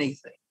of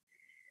anything,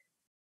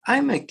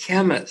 I'm a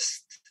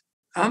chemist.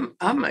 I'm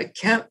a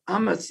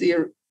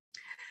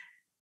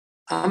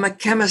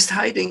chemist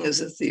hiding as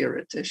a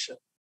theoretician.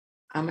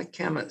 I'm a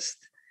chemist.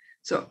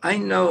 So I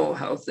know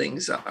how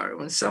things are.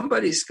 When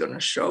somebody's going to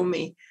show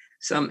me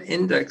some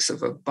index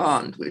of a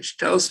bond, which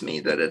tells me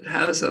that it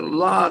has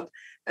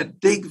a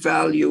big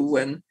value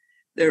when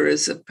there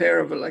is a pair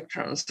of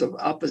electrons of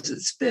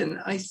opposite spin,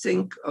 I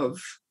think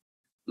of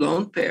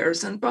lone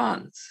pairs and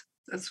bonds.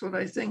 That's what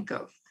I think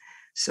of.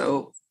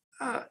 So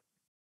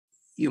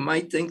you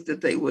might think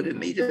that they would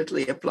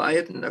immediately apply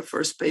it in their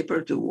first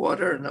paper to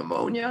water and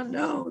ammonia.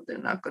 No, they're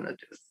not going to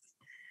do it.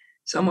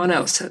 Someone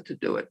else had to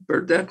do it.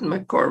 Burdett and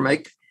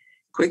McCormick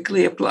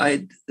quickly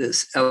applied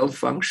this L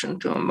function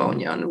to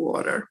ammonia and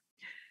water.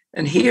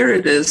 And here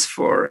it is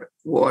for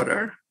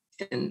water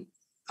in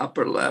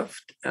upper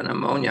left and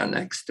ammonia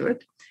next to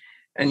it.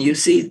 And you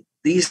see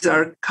these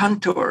are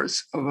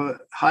contours of a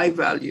high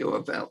value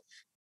of L,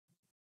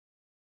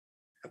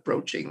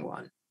 approaching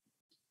 1.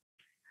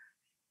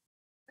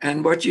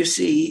 And what you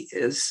see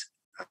is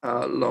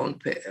a lone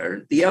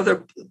pair. The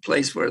other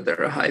place where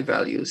there are high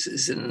values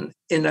is in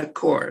inner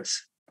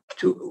cores.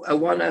 A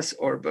 1s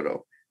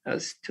orbital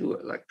has 2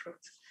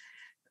 electrons.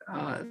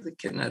 The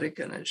kinetic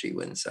energy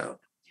wins out.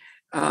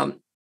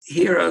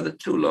 Here are the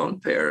 2 lone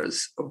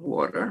pairs of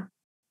water.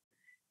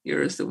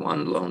 Here is the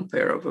 1 lone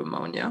pair of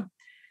ammonia.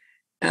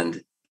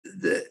 And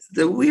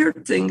the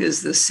weird thing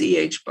is the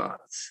CH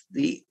bonds.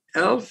 The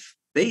ELF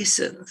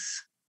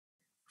basins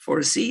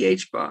for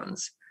CH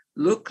bonds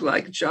look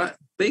like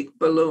big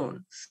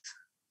balloons.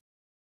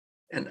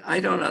 And I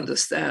don't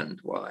understand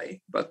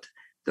why, but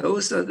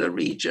those are the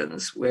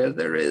regions where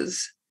there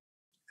is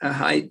a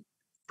high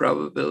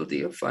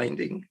probability of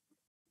finding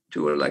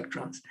 2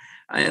 electrons.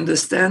 I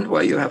understand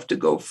why you have to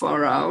go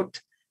far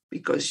out,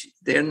 because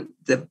then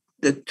the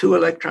 2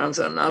 electrons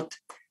are not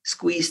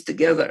squeezed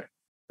together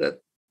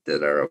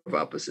that are of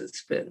opposite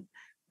spin.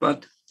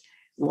 But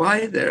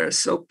why they're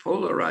so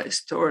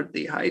polarized toward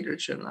the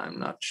hydrogen, I'm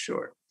not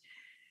sure.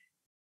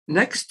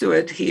 Next to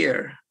it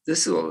here,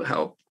 this will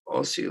help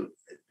also.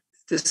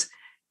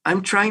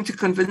 I'm trying to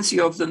convince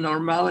you of the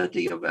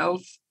normality of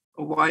ELF,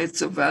 or why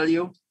it's a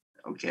value,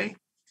 okay?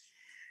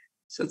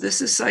 So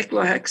this is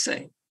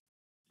cyclohexane.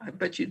 I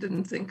bet you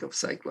didn't think of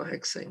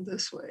cyclohexane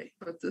this way,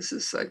 but this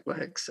is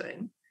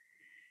cyclohexane.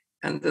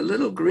 And the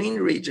little green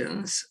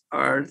regions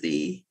are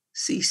the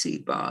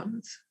CC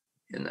bonds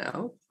in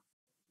ELF.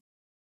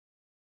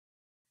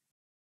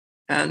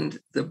 And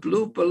the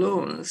blue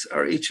balloons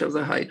are each of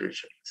the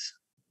hydrogens.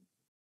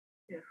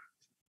 Yeah.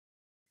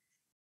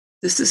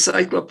 This is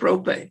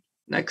cyclopropane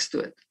next to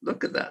it.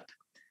 Look at that.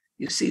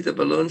 You see the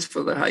balloons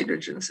for the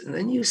hydrogens, and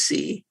then you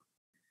see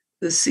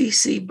the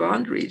CC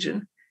bond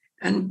region,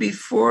 and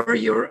before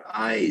your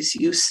eyes,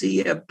 you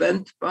see a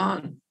bent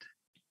bond.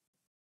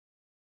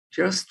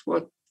 Just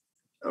what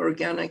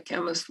organic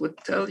chemists would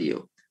tell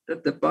you,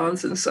 that the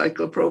bonds in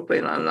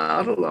cyclopropane are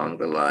not along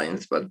the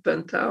lines, but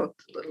bent out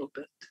a little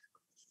bit.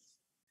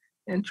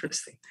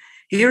 Interesting.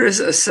 Here is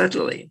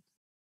acetylene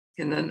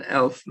in an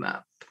ELF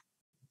map.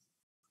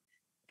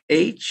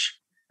 H,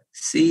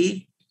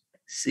 C,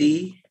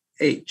 C,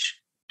 H.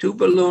 2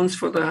 balloons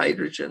for the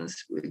hydrogens.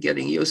 We're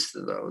getting used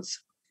to those.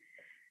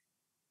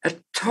 A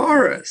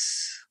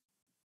torus.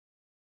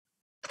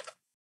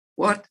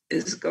 What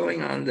is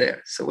going on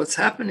there? So what's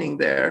happening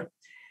there,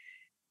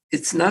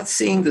 it's not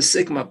seeing the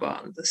sigma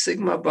bond. The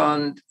sigma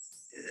bond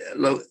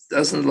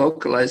doesn't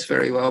localize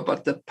very well,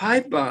 but the pi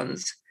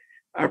bonds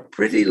are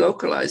pretty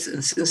localized.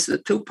 And since the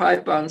 2 pi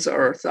bonds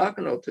are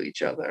orthogonal to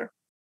each other,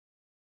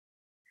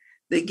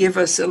 they give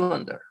a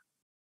cylinder.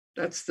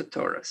 That's the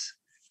torus.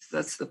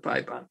 That's the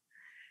pi bond.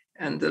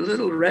 And the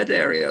little red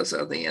areas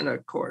are the inner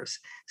cores.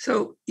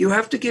 So you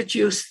have to get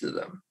used to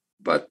them,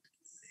 but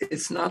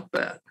it's not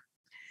bad.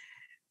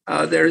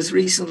 There is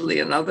recently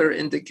another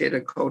indicator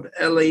called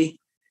Eli,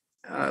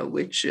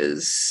 which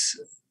is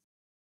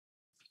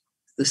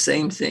the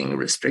same thing,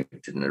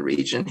 restricted in the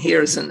region.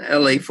 Here's an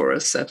Eli for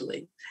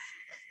acetylene.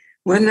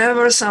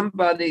 Whenever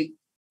somebody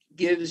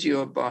gives you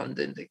a bond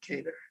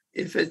indicator,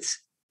 if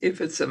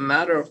it's a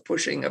matter of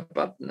pushing a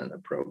button in a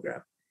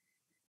program,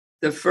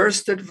 the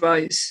first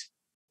advice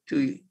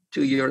to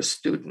your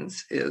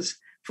students is,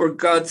 for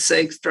God's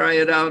sakes, try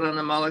it out on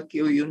a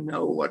molecule, you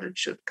know what it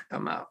should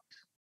come out.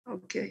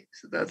 Okay,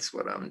 so that's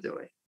what I'm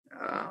doing.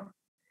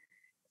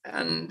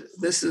 And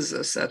this is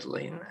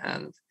acetylene,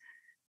 and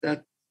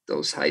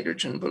those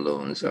hydrogen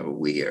balloons are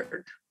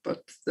weird,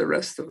 but the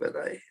rest of it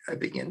I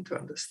begin to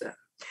understand.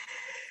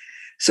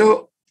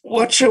 So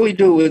what shall we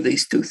do with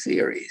these 2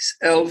 theories,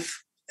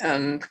 ELF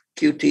and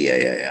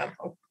QTAAM?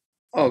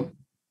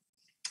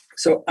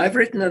 So I've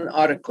written an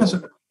article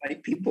on why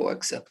people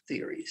accept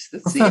theories.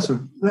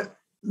 Professor,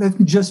 let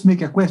me just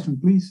make a question,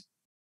 please.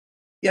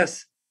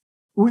 Yes.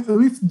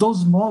 With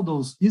those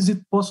models, is it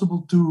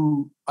possible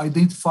to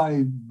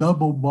identify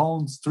double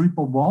bonds,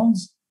 triple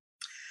bonds,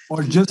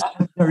 or just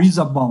that there is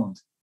a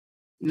bond?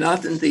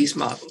 Not in these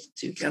models.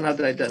 You cannot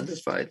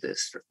identify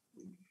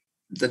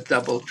the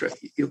double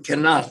triple. You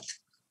cannot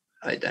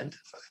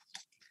identify,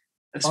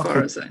 as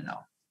far as I know.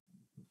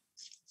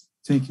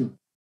 Thank you.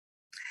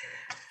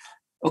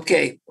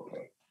 Okay.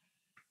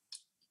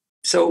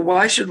 So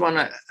why should one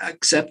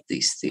accept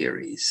these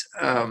theories?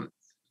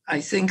 I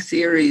think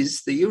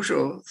theories, the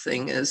usual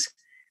thing is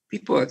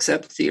people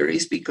accept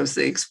theories because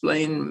they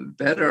explain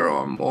better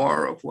or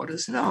more of what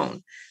is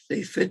known.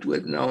 They fit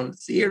with known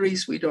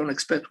theories. We don't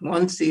expect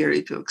one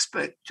theory to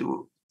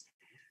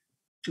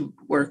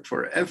work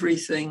for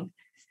everything.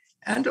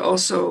 And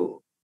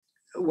also,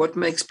 what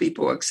makes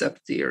people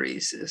accept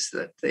theories is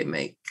that they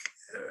make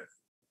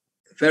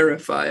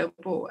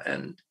verifiable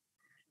and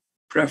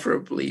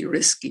preferably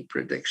risky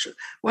prediction.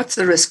 What's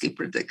a risky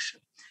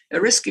prediction? A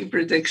risky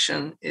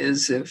prediction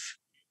is if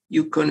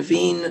you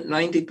convene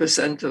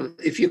 90% of,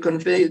 if you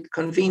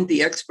convene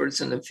the experts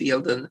in the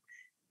field and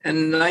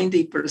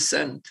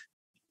 90%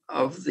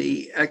 of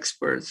the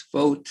experts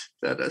vote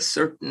that a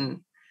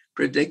certain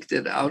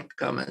predicted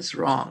outcome is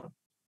wrong.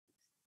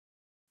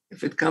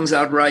 If it comes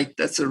out right,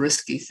 that's a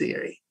risky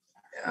theory.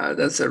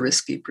 That's a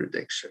risky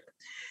prediction.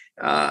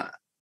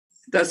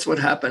 That's what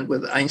happened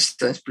with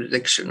Einstein's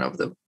prediction of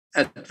the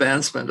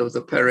advancement of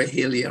the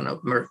perihelion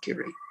of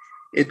Mercury.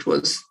 It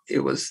was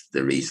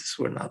the reasons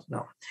were not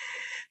known.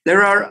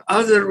 There are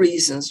other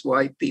reasons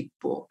why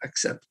people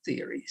accept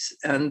theories,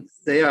 and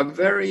they are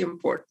very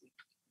important.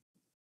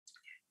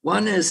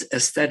 One is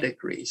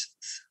aesthetic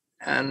reasons,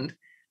 and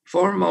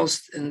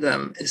foremost in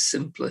them is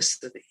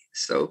simplicity.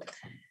 So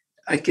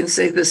I can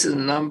say this in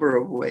a number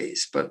of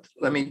ways, but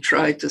let me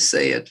try to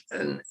say it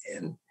in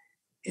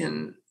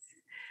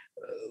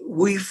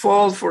we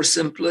fall for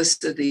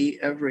simplicity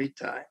every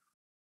time.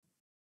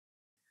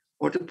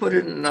 Or to put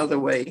it another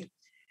way,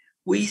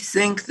 we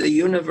think the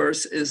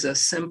universe is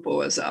as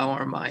simple as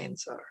our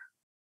minds are.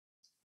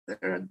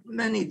 There are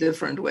many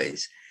different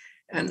ways.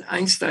 And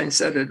Einstein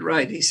said it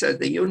right. He said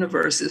the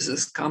universe is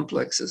as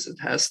complex as it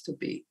has to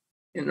be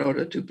in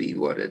order to be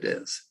what it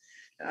is.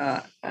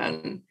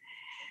 And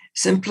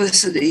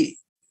simplicity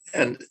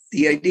and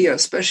the idea,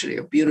 especially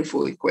of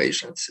beautiful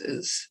equations,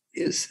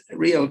 is a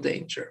real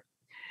danger.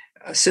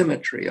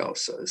 Symmetry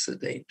also is a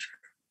danger.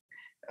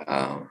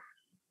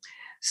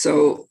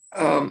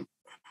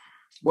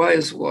 Why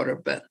is water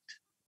bent?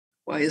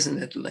 Why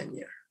isn't it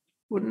linear?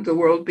 Wouldn't the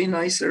world be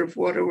nicer if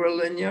water were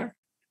linear?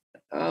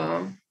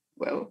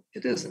 Well,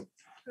 it isn't,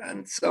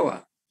 and so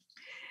on.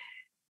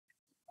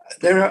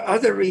 There are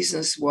other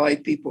reasons why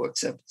people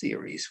accept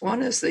theories.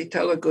 One is they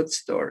tell a good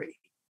story.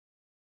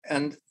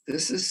 And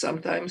this is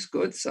sometimes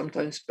good,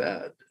 sometimes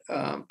bad.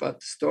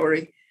 But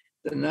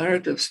the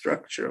narrative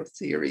structure of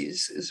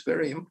theories is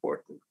very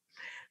important.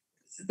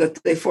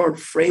 That they form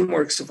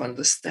frameworks of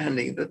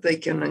understanding, that they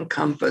can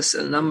encompass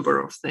a number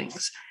of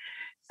things.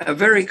 A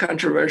very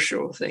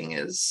controversial thing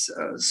is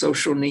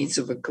social needs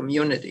of a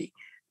community.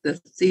 The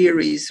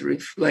theories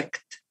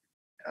reflect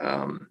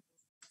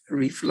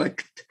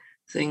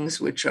things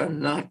which are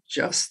not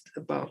just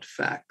about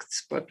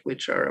facts, but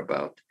which are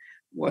about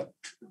what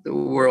the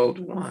world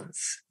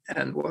wants,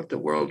 and what the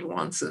world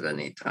wants at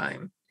any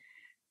time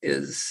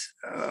is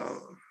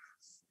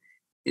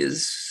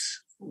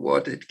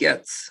what it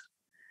gets.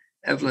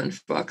 Evelyn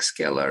Fox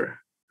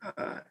Keller,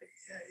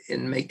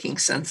 in Making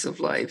Sense of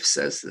Life,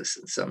 says this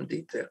in some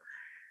detail.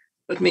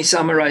 Let me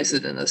summarize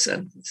it in a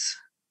sentence.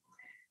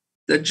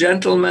 The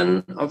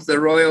gentlemen of the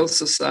Royal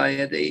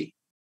Society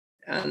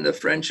and the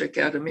French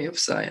Academy of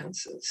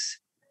Sciences,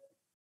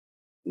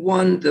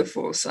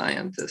 wonderful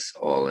scientists,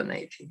 all in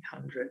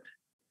 1800,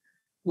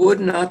 would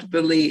not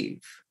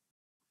believe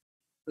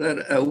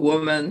that a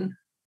woman,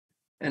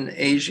 an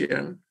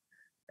Asian,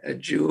 a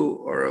Jew,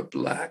 or a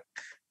Black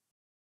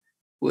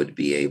would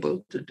be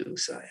able to do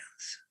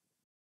science.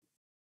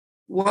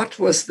 What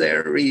was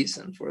their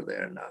reason for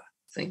their not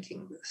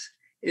thinking this?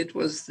 It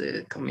was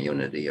the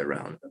community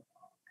around them.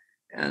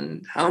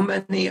 And how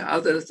many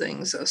other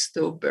things are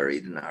still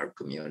buried in our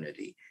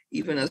community,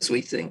 even as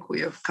we think we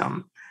have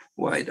come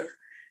wider?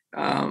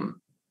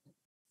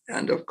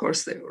 And of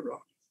course, they were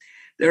wrong.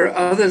 There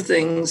are other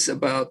things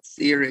about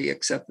theory,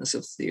 acceptance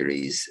of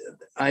theories.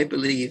 I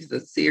believe the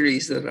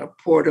theories that are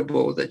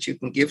portable, that you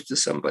can give to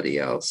somebody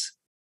else,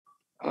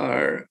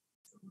 are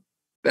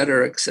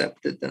better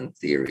accepted than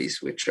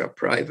theories which are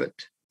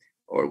private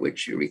or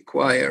which you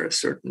require a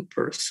certain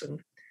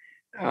person.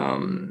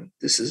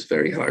 This is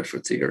very hard for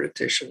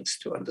theoreticians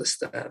to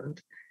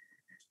understand.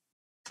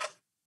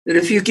 That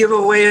if you give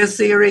away a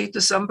theory to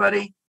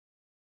somebody,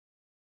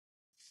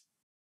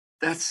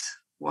 that's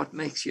what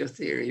makes your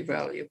theory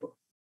valuable.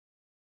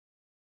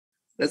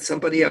 That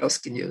somebody else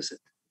can use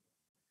it.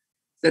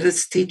 That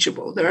it's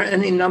teachable. There are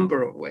any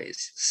number of ways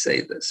to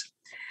say this.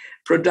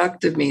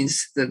 Productive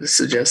means that it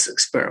suggests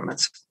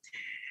experiments.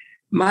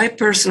 My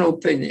personal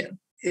opinion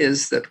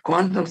is that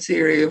quantum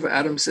theory of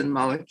atoms and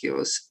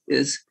molecules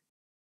is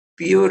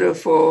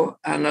beautiful,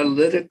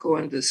 analytical,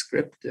 and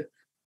descriptive.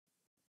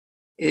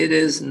 It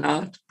is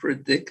not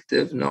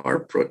predictive nor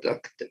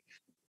productive.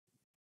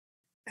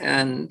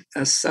 And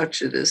as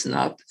such, it is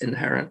not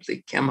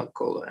inherently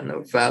chemical and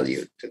of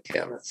value to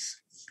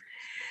chemists.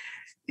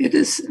 It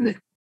is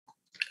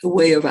a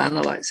way of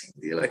analyzing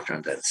the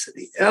electron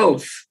density.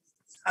 ELF,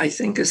 I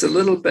think, is a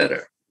little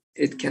better.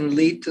 It can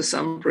lead to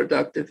some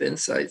productive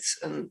insights.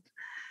 And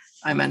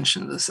I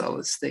mentioned the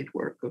solid state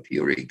work of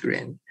Uri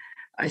Green.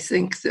 I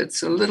think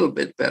that's a little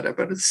bit better,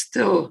 but it's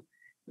still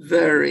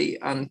very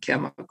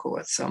unchemical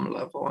at some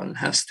level and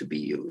has to be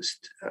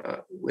used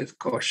with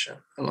caution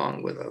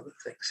along with other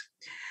things.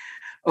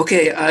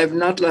 Okay, I've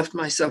not left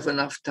myself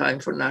enough time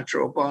for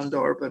natural bond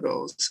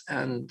orbitals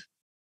and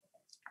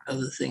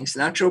other things.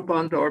 Natural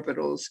bond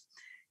orbitals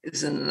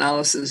is an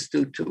analysis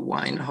due to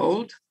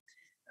Weinhold.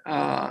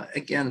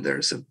 Again,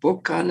 there's a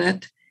book on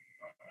it.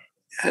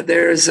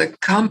 There is a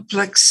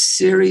complex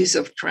series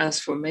of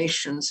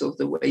transformations of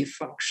the wave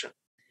function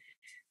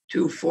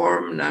to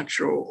form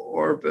natural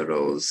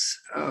orbitals.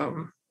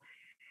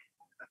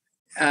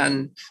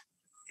 And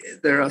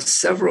there are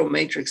several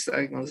matrix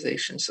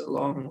diagonalizations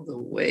along the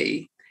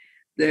way.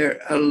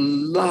 There are a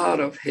lot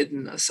of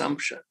hidden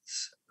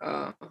assumptions.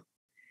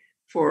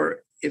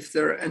 For if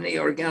there are any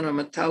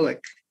organometallic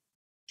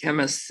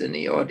chemists in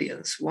the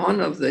audience, one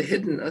of the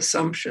hidden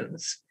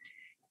assumptions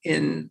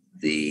in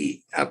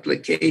the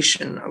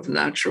application of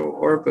natural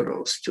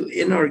orbitals to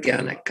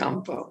inorganic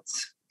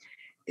compounds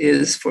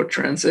is for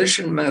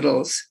transition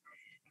metals,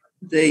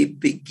 they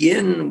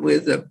begin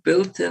with a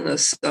built-in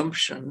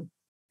assumption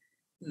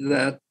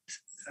that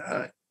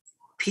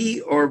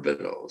p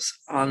orbitals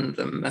on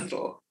the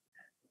metal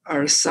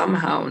are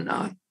somehow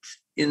not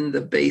in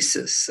the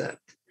basis set.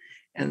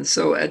 And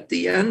so at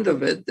the end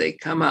of it, they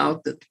come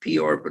out that p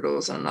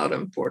orbitals are not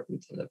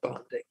important in the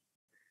bonding.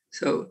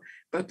 So,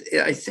 but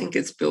I think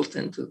it's built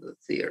into the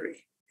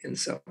theory in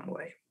some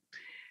way.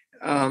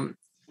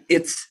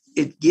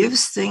 It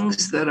gives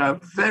things that are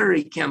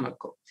very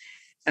chemical,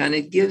 and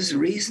it gives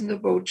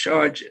reasonable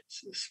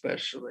charges,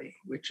 especially,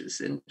 which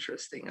is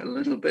interesting, a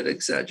little bit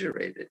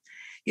exaggerated.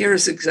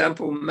 Here's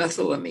example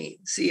methylamine,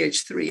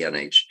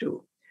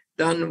 CH3NH2,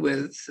 done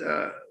with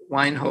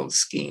Weinhold's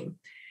scheme.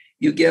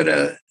 You get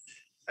a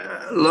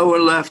lower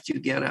left, you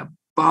get a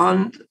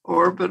bond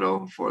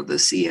orbital for the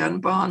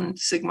CN bond,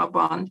 sigma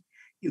bond.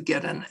 You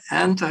get an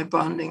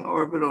anti-bonding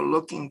orbital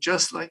looking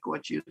just like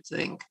what you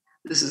think.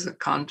 This is a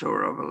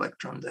contour of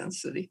electron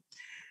density.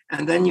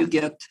 And then you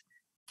get,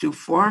 to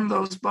form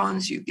those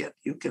bonds, you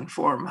can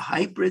form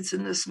hybrids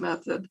in this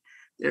method.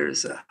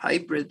 There's a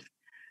hybrid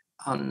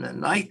on the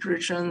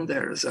nitrogen,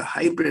 there's a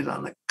hybrid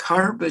on the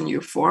carbon.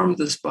 You form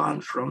this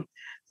bond from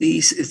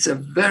these. It's a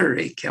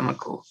very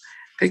chemical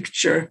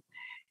picture.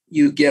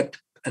 You get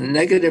a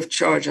negative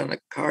charge on the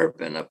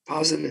carbon, a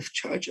positive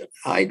charge on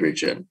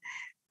hydrogen,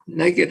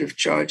 negative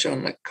charge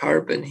on the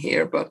carbon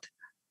here, but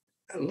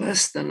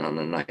less than on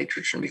the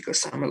nitrogen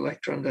because some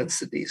electron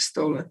density is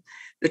stolen.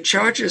 The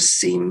charges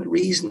seem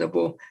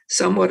reasonable,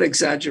 somewhat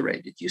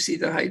exaggerated. You see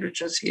the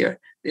hydrogens here,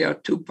 they are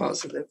too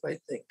positive, I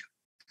think.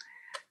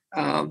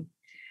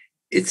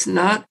 It's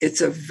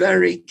a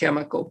very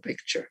chemical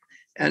picture.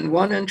 And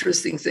one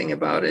interesting thing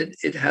about it,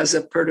 it has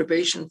a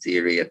perturbation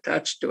theory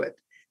attached to it.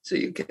 So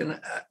you can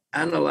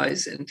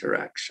analyze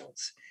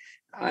interactions.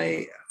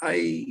 I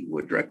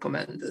would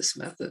recommend this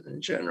method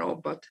in general,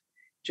 but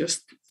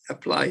just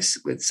applies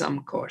with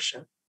some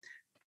caution.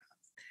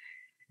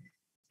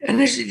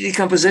 Energy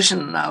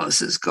decomposition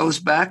analysis goes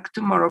back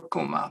to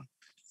Murokuma,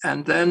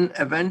 and then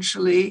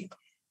eventually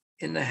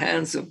in the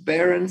hands of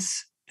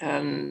Behrens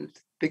and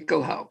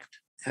Pickelhaupt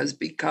has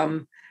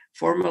become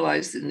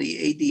formalized in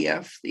the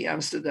ADF, the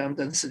Amsterdam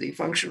Density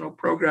Functional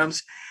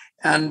Programs,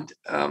 and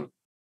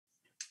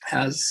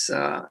has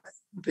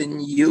been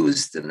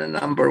used in a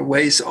number of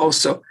ways.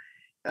 Also,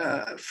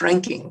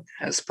 Franking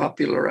has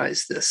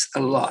popularized this a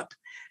lot.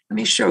 Let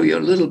me show you a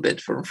little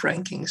bit from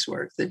Franking's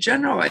work. The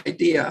general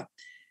idea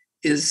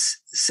is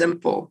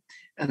simple,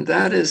 and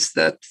that is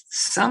that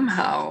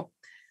somehow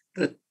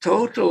the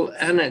total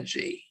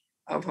energy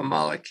of a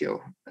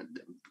molecule,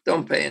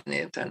 don't pay any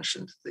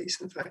attention to these,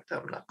 in fact,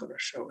 I'm not going to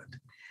show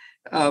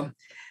it.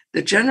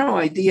 The general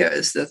idea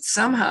is that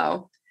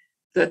somehow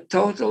the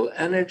total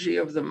energy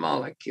of the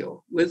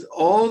molecule, with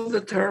all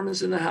the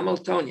terms in the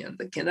Hamiltonian,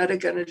 the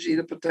kinetic energy,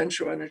 the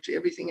potential energy,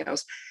 everything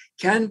else,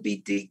 can be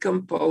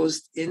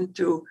decomposed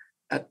into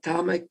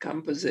atomic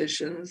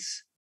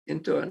compositions,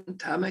 into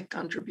atomic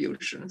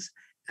contributions,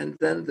 and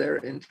then their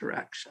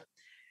interaction.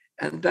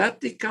 And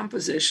that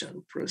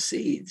decomposition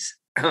proceeds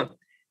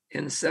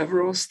in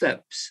several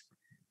steps,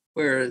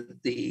 where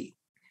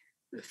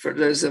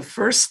there's a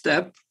first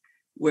step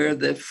where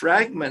the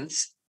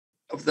fragments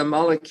of the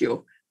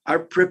molecule are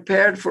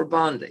prepared for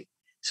bonding.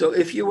 So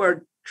if you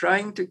are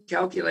trying to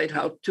calculate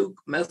how two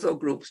methyl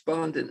groups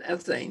bond in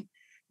ethane,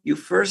 you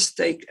first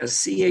take a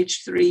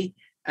CH3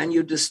 and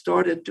you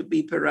distort it to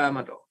be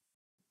pyramidal.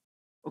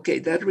 Okay,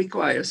 that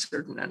requires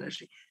certain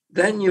energy.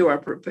 Then you are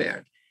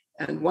prepared.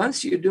 And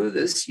once you do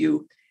this,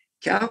 you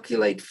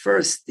calculate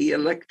first the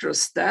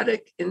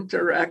electrostatic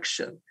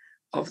interaction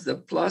of the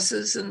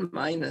pluses and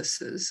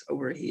minuses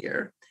over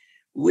here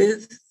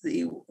with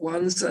the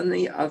ones on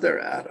the other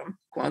atom,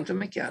 quantum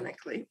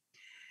mechanically.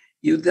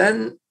 You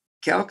then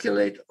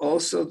calculate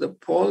also the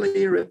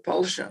Pauli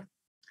repulsion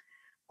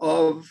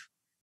of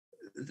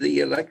the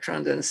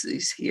electron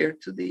densities here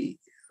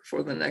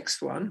for the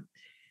next one.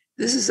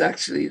 This is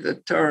actually the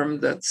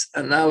term that's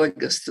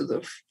analogous to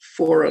the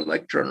 4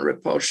 electron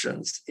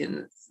repulsions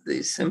in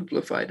the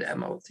simplified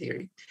MO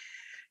theory.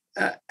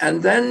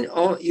 And then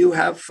you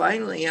have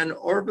finally an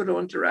orbital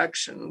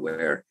interaction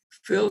where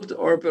filled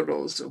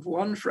orbitals of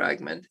one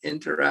fragment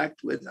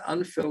interact with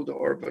unfilled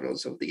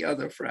orbitals of the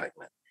other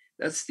fragment.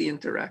 That's the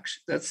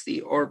interaction. That's the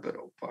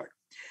orbital part.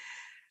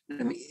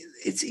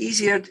 It's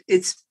easier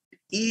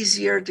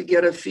to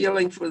get a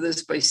feeling for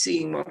this by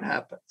seeing what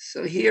happens.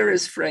 So here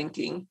is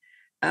Franking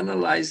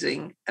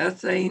analyzing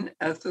ethane,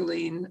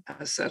 ethylene,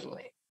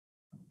 acetylene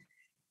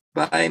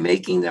by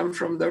making them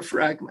from their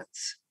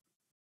fragments.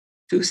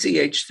 2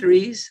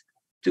 CH3s,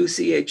 2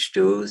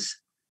 CH2s,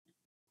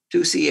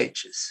 2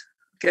 CHs,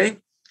 okay?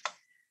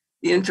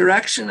 The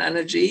interaction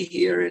energy,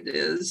 here it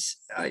is,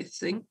 I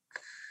think,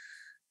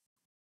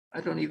 I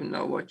don't even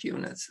know what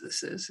units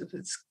this is.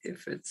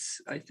 If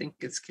it's, I think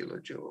it's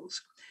kilojoules.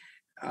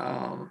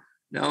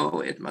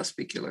 No, it must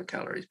be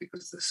kilocalories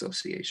because the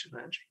association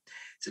energy.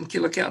 It's in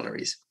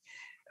kilocalories.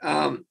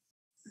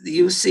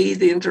 You see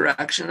the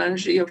interaction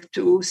energy of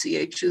 2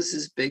 CHs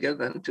is bigger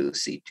than 2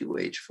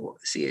 C2H4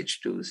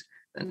 CH2s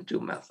and 2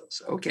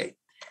 methyls. Okay,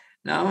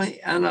 now he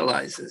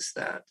analyzes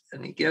that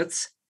and he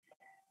gets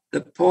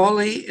the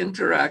Pauli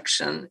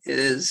interaction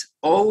is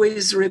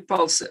always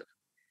repulsive.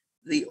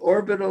 The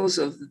orbitals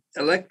of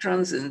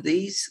electrons in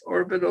these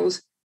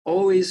orbitals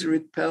always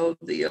repel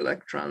the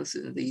electrons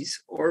in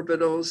these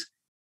orbitals,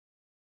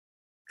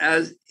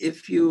 as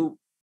if you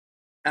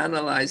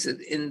analyze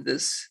it in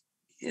this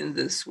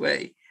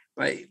way,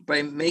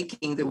 by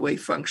making the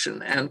wave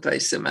function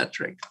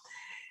anti-symmetric.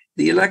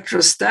 The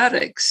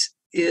electrostatics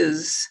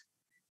is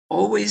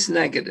always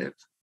negative,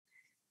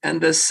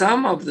 and the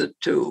sum of the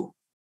two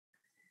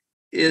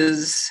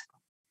is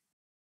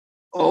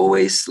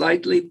always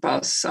slightly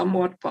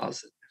somewhat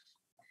positive.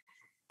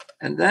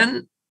 And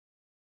then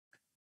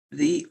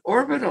the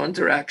orbital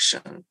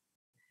interaction,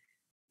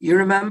 you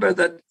remember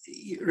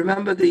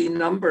the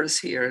numbers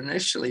here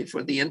initially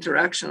for the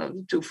interaction of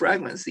the two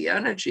fragments, the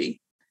energy.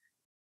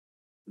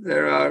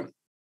 There are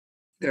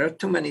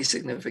too many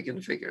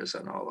significant figures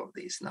on all of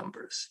these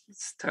numbers.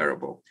 It's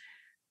terrible.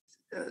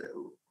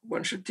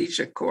 One should teach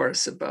a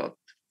course about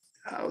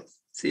how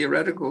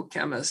theoretical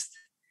chemists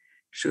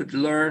should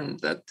learn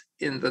that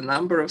in the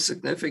number of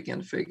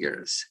significant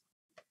figures,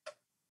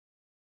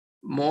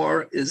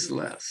 more is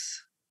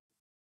less.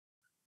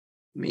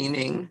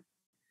 Meaning,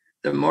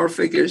 the more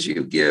figures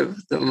you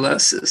give, the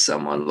less is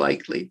someone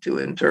likely to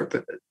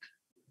interpret it.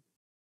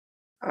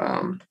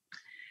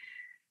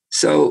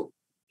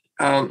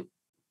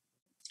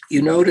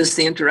 You notice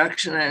the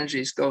interaction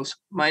energies goes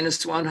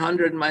minus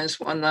 100, minus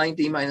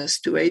 190, minus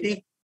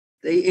 280.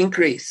 They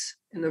increase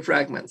in the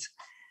fragments.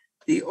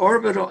 The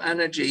orbital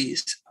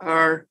energies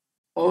are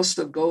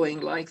also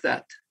going like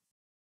that,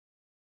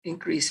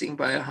 increasing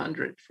by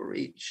 100 for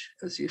each,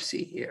 as you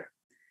see here.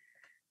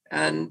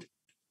 And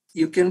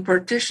you can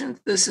partition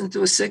this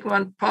into a sigma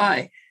and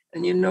pi,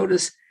 and you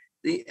notice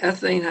the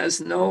ethane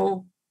has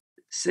no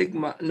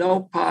sigma,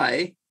 no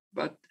pi,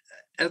 but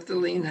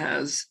ethylene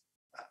has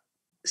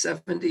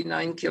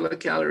 79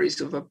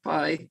 kilocalories of a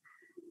pi,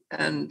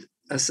 and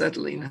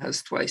acetylene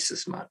has twice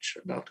as much,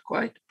 not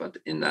quite, but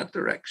in that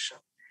direction.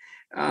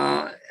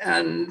 The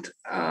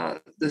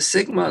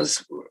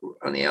sigmas,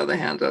 on the other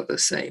hand, are the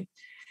same.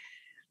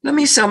 Let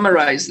me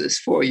summarize this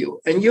for you,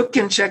 and you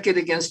can check it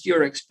against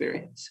your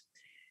experience.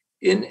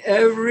 In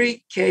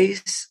every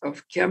case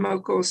of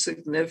chemical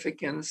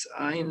significance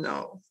I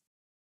know,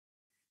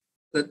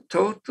 the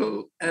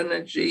total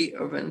energy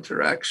of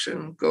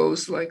interaction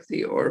goes like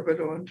the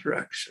orbital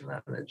interaction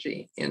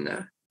energy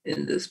in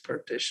this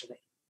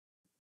partitioning.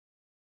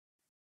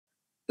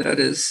 That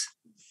is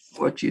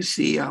what you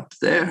see up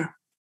there,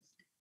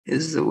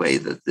 is the way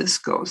that this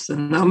goes. The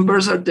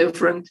numbers are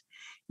different.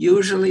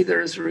 Usually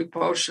there's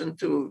repulsion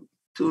to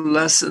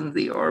lessen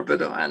the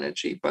orbital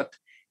energy, but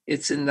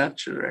it's in that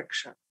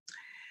direction.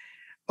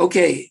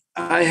 Okay,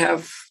 I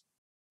have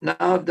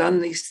now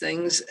done these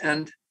things,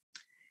 and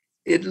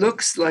it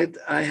looks like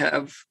I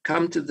have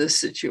come to this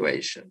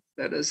situation.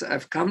 That is,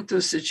 I've come to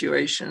a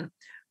situation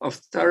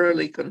of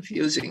thoroughly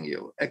confusing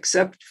you,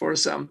 except for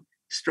some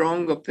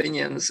strong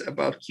opinions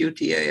about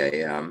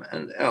QTAAM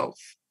and ELF,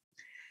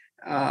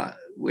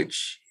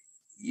 which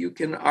you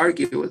can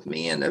argue with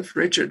me. And if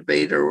Richard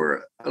Bader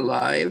were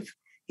alive,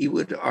 he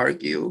would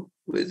argue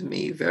with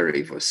me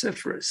very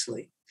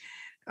vociferously.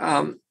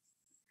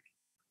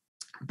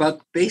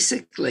 But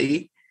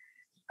basically,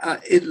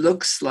 it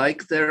looks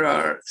like there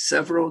are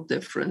several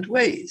different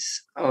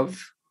ways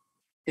of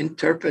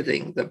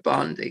interpreting the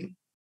bonding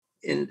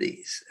in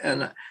these.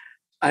 And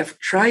I've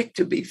tried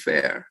to be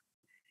fair,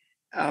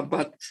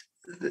 but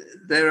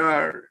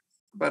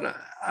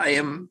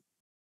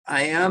I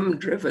am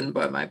driven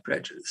by my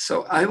prejudice.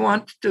 So I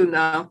want to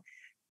now,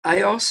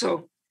 I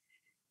also,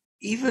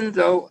 even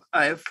though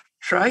I've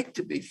tried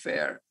to be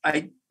fair,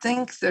 I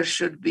think there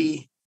should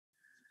be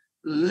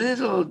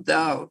little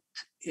doubt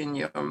in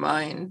your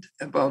mind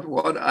about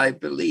what I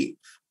believe.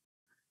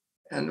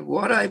 And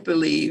what I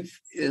believe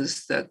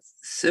is that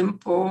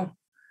simple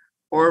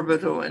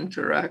orbital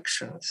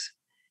interactions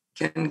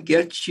can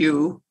get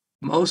you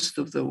most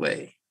of the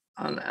way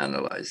on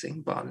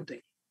analyzing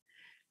bonding.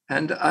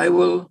 And I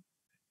will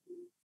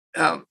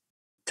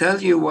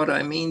tell you what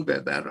I mean by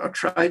that, or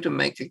try to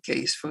make a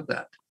case for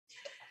that.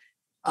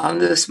 On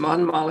this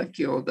one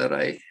molecule that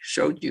I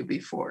showed you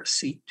before,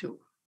 C2,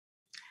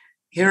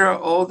 here are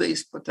all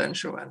these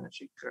potential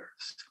energy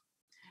curves.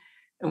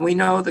 And we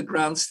know the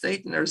ground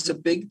state, and there's a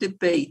big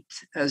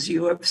debate, as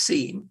you have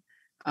seen,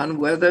 on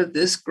whether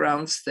this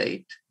ground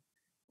state,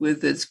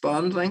 with its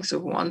bond lengths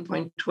of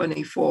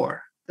 1.24,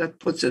 that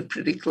puts it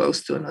pretty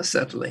close to an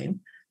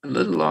acetylene, a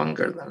little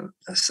longer than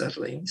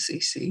acetylene,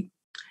 CC,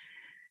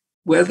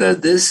 whether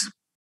this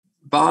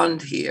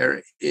bond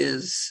here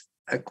is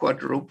a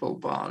quadruple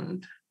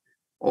bond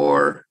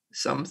or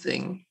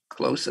something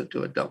closer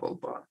to a double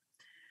bond.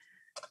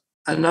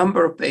 A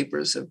number of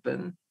papers have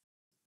been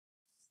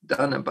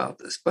done about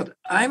this, but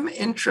I'm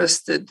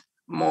interested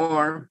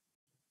more,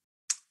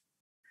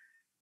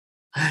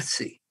 let's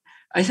see,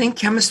 I think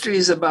chemistry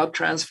is about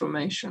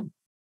transformation.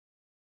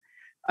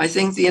 I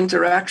think the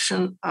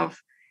interaction of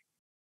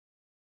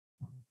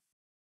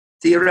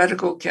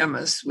theoretical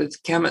chemists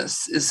with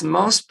chemists is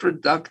most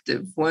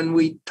productive when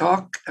we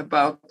talk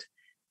about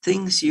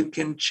things you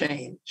can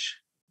change.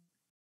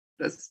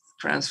 That's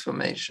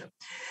transformation.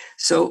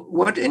 So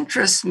what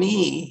interests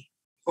me,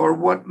 or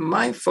what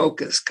my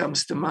focus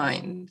comes to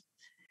mind,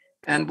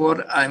 and what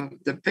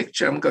the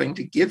picture I'm going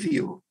to give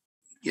you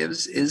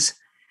gives, is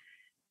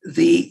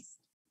the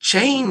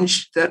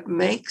change that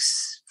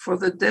makes for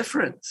the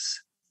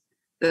difference,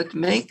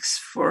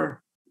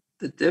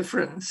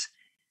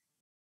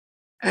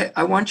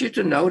 I want you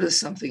to notice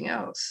something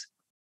else.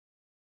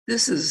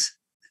 This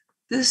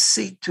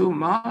C2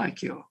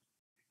 molecule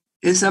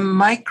is a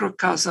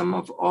microcosm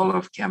of all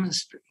of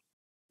chemistry.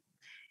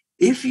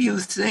 If you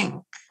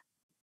think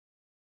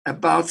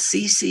about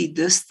CC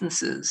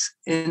distances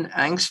in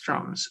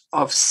angstroms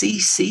of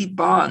CC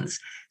bonds,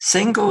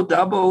 single,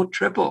 double,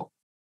 triple,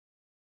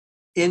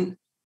 in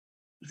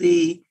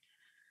the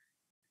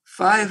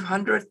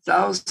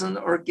 500,000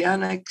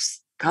 organic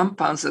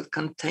compounds that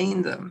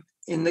contain them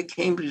in the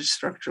Cambridge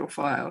structural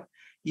file,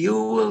 you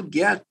will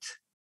get,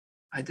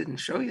 I didn't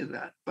show you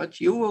that, but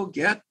you will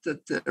get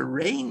that the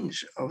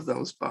range of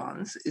those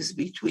bonds is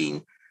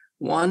between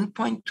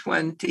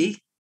 1.20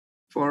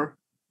 for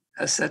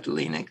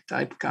acetylenic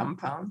type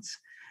compounds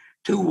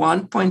to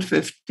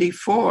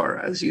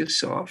 1.54, as you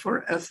saw,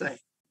 for ethane.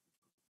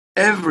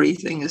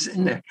 Everything is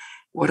in there.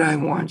 What I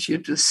want you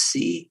to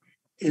see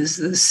is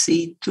the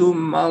C2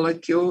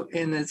 molecule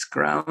in its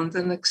ground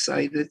and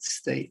excited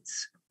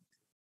states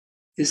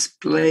is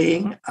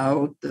playing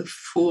out the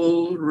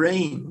full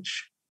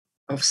range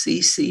of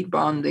CC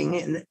bonding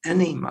in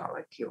any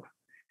molecule.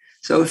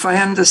 So if I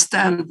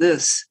understand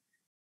this,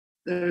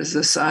 there's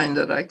a sign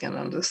that I can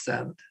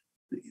understand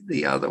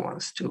the other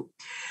ones too.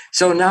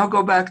 So now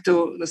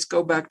let's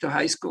go back to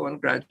high school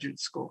and graduate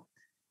school.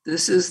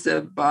 This is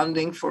the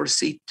bonding for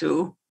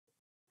C2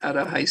 at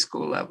a high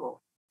school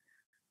level.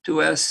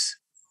 2s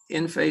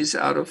in phase,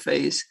 out of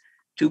phase,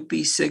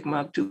 2p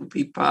sigma,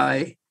 2p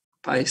pi,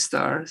 pi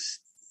stars,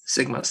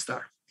 sigma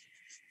star.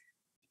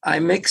 I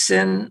mix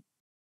in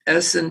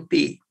S and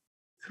P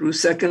through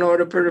second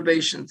order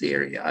perturbation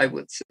theory, I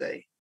would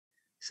say.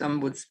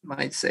 Some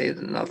might say it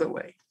another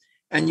way.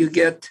 And you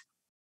get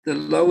the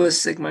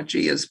lowest sigma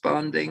G is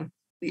bonding,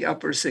 the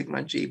upper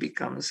sigma G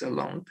becomes a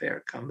lone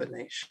pair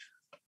combination.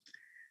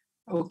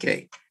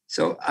 Okay,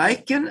 so I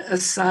can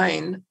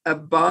assign a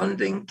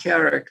bonding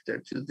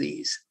character to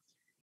these.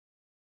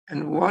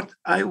 And what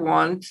I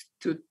want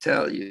to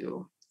tell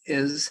you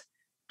is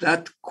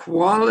that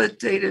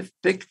qualitative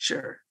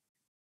picture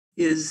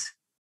is,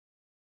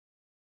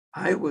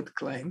 I would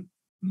claim,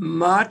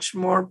 much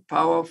more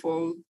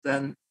powerful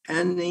than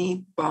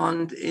any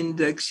bond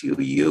index you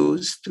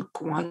use to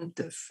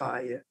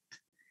quantify it.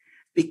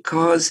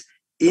 Because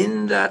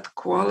in that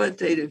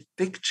qualitative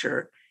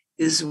picture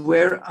is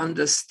where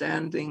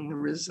understanding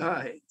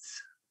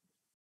resides.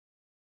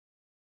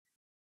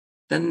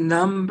 The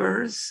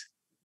numbers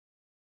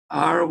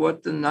are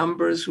what the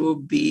numbers will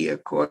be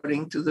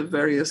according to the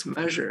various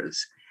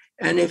measures.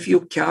 And if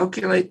you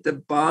calculate the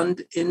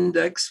bond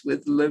index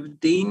with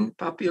Levdine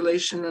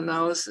population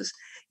analysis,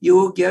 you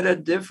will get a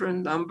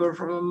different number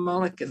from a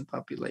Mulliken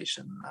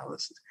population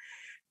analysis.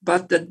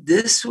 But that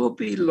this will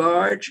be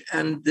large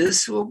and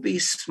this will be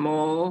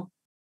small,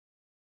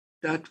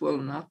 that will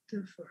not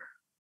differ.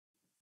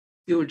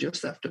 You will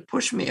just have to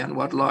push me on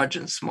what large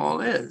and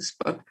small is,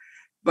 but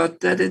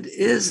that it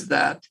is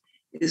that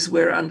is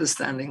where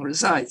understanding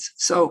resides.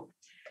 So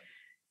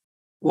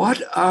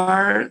what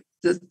are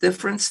the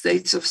different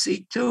states of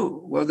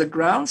C2? Well, the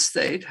ground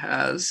state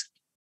has,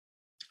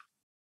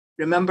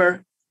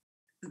 remember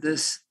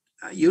this,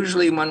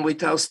 usually when we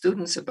tell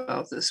students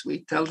about this,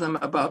 we tell them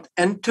about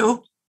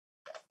N2.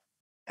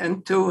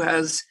 N2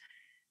 has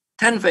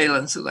 10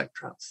 valence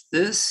electrons.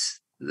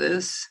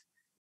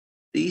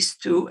 These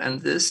two,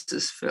 and this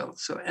is filled.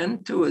 So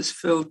N2 is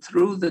filled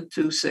through the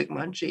 2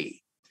 sigma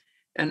G.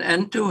 And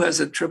N2 has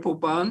a triple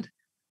bond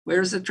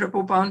Where's the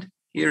triple bond?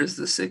 Here's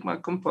the sigma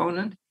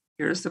component.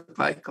 Here's the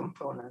pi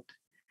component.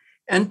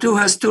 N2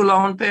 has two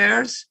lone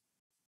pairs.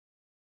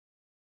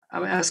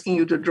 I'm asking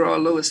you to draw a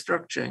Lewis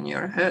structure in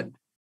your head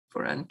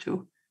for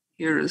N2.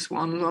 Here is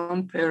one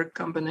lone pair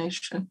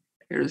combination.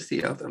 Here's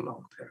the other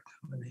lone pair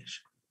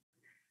combination.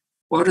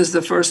 What is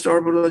the first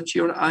orbital that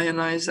you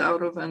ionize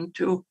out of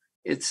N2?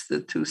 It's the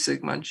 2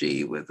 sigma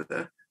G with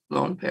the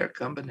lone pair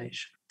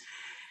combination.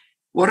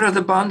 What are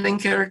the bonding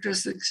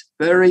characteristics?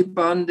 Very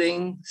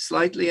bonding,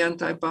 slightly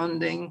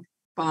anti-bonding,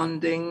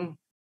 bonding,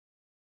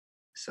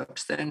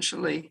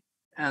 substantially,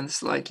 and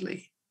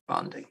slightly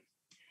bonding.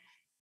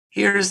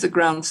 Here's the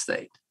ground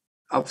state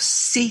of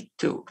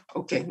C2.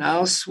 Okay,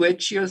 now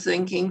switch your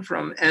thinking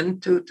from N2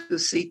 to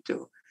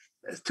C2.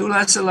 Two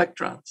less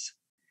electrons.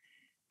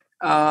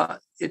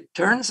 It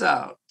turns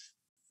out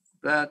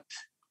that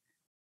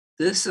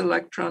this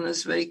electron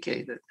is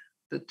vacated,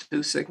 the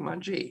 2 sigma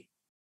G.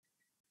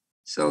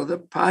 So the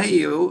pi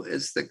u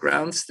is the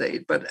ground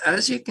state, but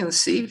as you can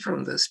see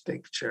from this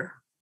picture,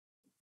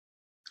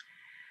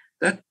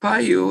 that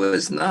pi u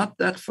is not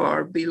that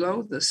far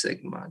below the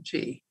sigma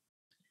G.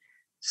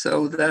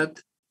 So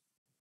that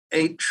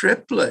a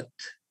triplet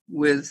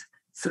with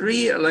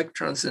 3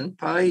 electrons in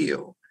pi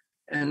u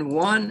and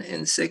 1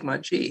 in sigma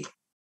G,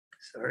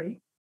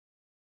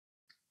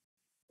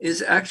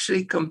 is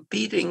actually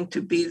competing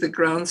to be the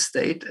ground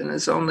state and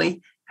is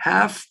only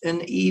half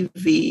an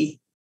EV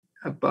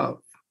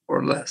above,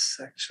 or less,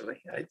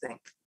 actually, I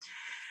think.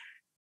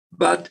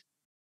 But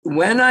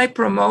when I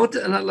promote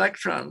an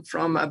electron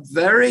from a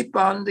very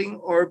bonding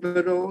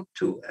orbital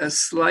to a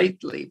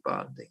slightly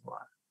bonding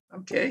one,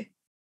 okay?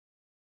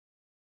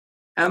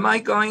 Am I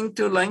going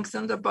to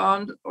lengthen the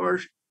bond or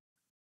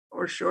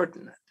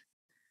shorten it?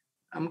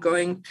 I'm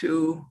going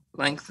to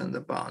lengthen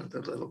the bond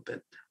a little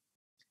bit,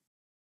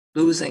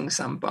 losing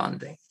some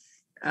bonding.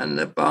 And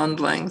the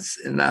bond lengths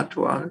in that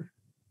one,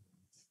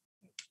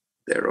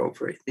 they're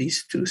over,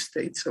 these 2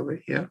 states over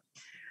here,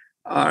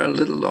 are a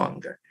little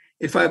longer.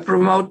 If I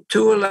promote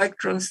 2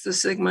 electrons to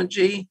sigma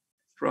G,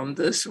 from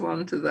this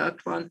one to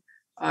that one,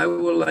 I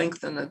will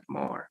lengthen it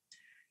more.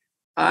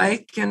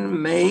 I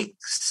can make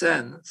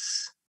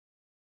sense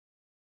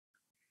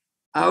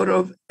out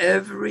of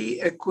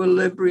every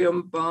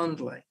equilibrium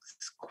bond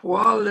length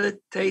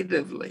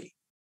qualitatively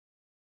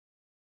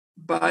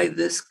by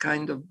this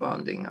kind of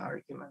bonding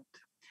argument.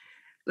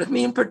 Let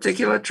me in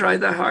particular try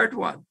the hard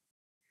one.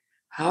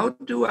 How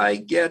do I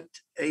get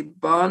a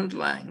bond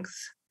length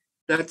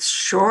that's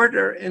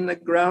shorter in the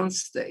ground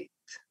state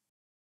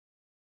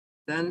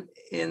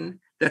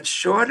that's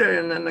shorter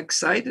in an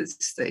excited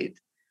state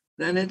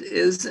than it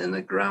is in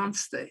the ground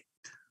state?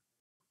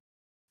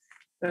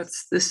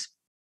 That's this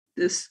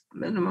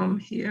minimum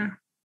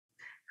here.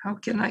 How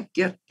can I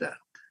get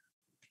that?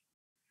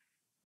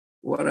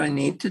 What I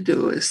need to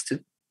do is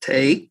to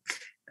take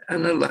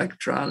an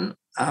electron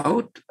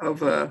out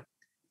of a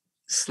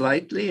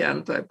slightly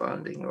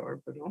anti-bonding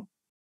orbital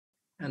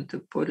and to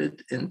put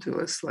it into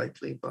a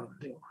slightly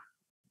bonding one.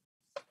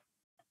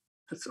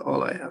 That's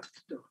all I have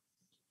to do.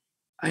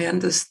 I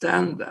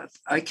understand that.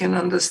 I can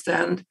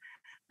understand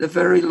the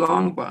very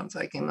long bonds.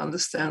 I can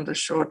understand the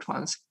short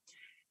ones.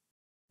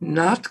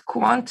 Not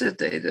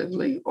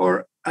quantitatively,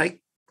 or I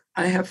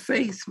have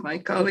faith my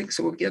colleagues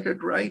will get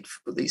it right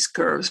for these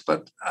curves,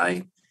 but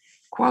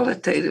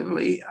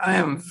qualitatively, I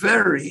am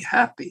very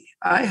happy.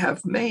 I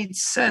have made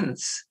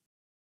sense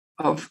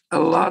of a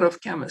lot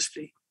of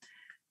chemistry.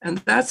 And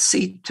that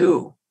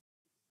C2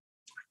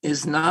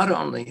 is not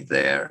only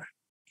there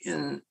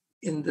in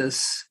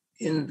this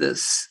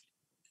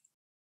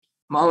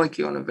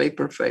molecule in a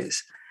vapor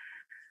phase.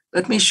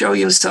 Let me show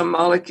you some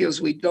molecules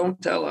we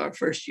don't tell our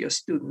first year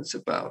students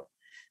about.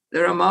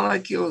 There are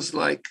molecules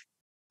like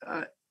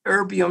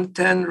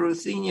erbium-10,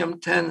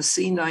 ruthenium-10,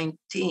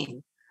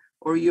 C19,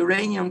 or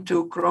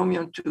uranium-2,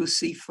 chromium-2,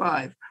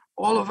 C5.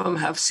 All of them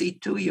have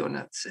C2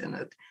 units in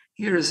it.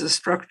 Here is a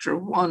structure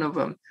of one of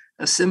them,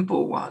 a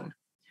simple one.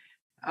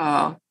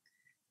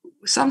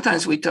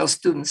 Sometimes we tell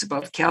students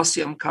about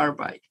calcium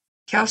carbide.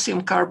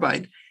 Calcium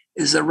carbide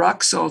is a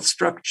rock salt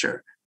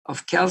structure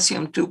of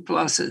calcium 2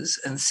 pluses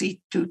and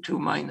C2 2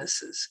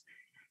 minuses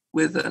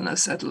with an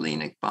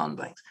acetylenic bond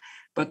length.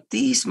 But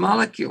these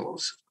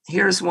molecules,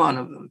 here's one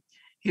of them.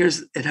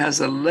 It has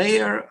a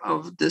layer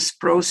of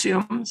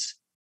dysprosiums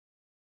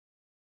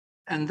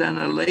and then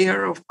a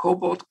layer of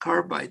cobalt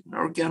carbide, an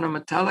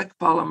organometallic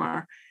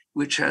polymer,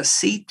 which has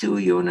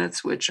C2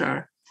 units, which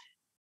are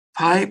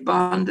pi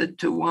bonded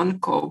to 1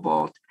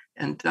 cobalt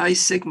and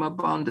di-sigma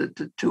bonded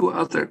to 2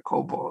 other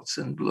cobalts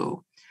in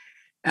blue.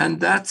 And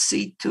that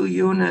C2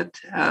 unit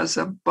has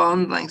a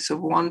bond length of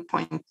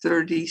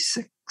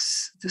 1.36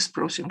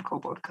 dysprosium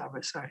cobalt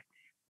carbide. Sorry,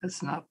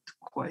 that's not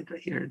quite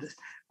here.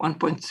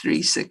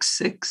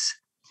 1.366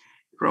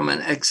 from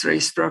an X-ray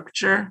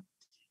structure.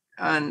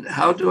 And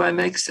how do I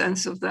make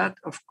sense of that?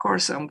 Of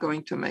course, I'm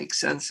going to make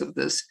sense of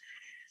this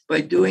by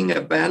doing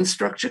a band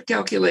structure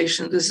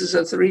calculation. This is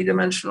a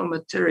 3-dimensional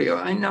material.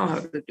 I know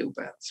how to do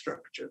band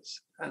structures,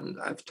 and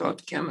I've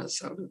taught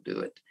chemists how to do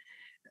it.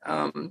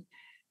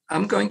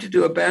 I'm going to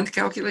do a band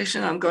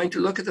calculation. I'm going to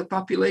look at the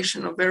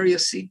population of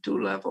various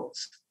C2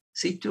 levels,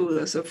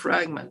 C2 as a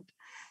fragment,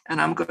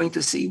 and I'm going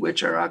to see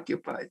which are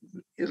occupied.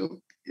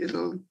 It'll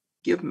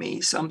give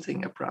me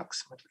something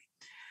approximately.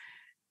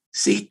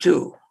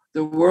 C2,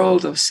 the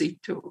world of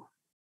C2,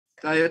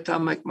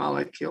 diatomic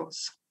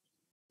molecules,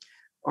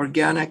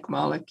 organic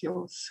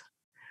molecules,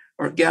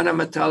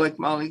 organometallic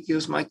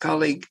molecules. My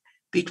colleague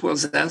Pete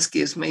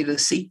Wolzanski has made a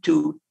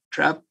C2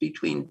 trap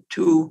between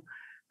two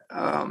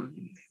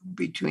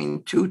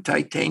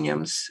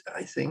titaniums,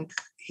 I think,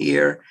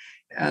 here,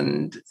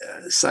 and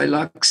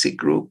siloxy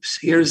groups.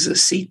 Here's a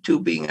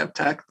C2 being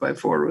attacked by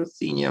 4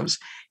 rutheniums.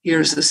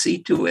 Here's a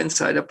C2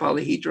 inside a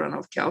polyhedron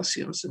of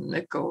calciums and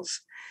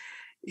nickels.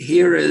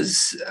 Here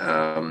is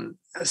a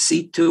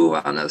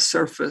C2 on a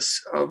surface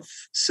of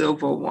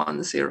silver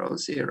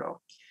 100.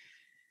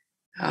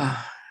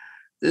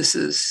 This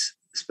is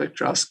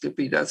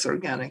spectroscopy, that's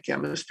organic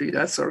chemistry,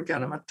 that's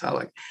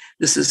organometallic.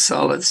 This is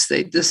solid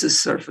state, this is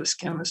surface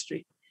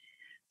chemistry.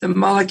 The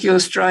molecule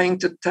is trying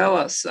to tell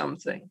us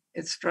something.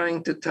 It's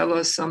trying to tell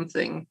us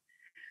something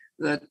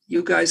that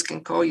you guys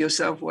can call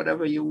yourself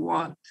whatever you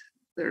want.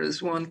 There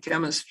is one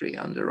chemistry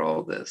under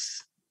all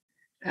this.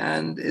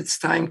 And it's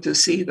time to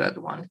see that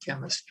one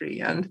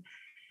chemistry. And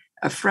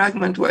a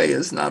fragment way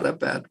is not a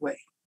bad way.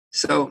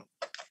 So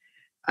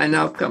I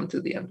now come to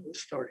the end of the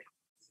story.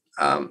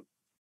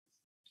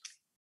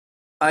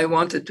 I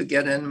wanted to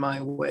get in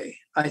my way.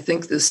 I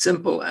think the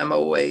simple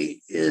MOA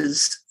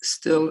is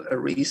still a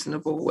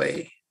reasonable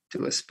way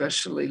to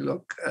especially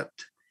look at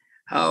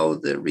how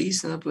the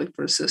reasonably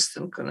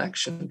persistent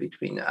connection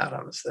between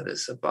atoms, that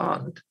is a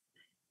bond,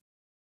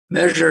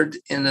 measured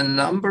in a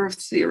number of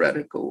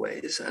theoretical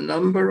ways, a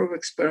number of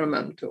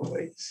experimental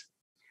ways,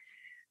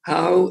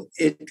 how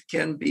it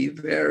can be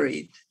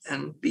varied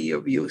and be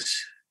of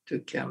use to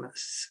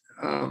chemists.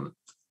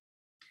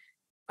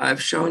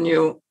 I've shown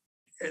you,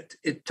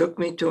 it took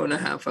me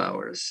 2.5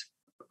 hours,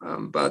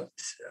 but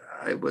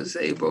I was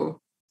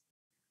able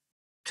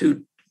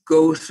to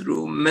go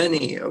through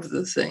many of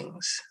the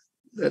things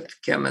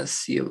that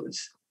chemists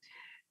use.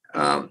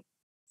 The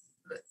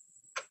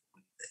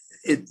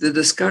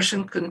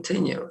discussion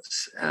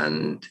continues,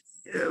 and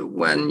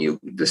when you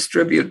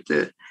distribute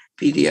the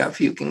PDF,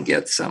 you can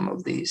get some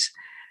of these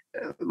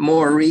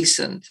more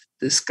recent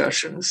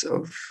discussions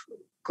of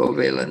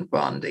covalent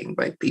bonding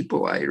by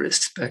people I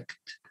respect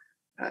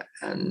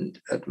and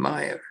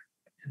admire,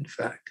 in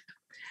fact.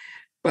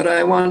 But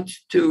I want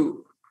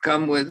to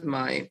come with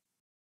my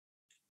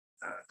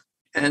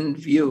end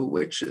view,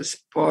 which is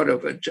part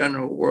of a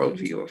general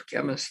worldview of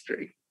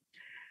chemistry.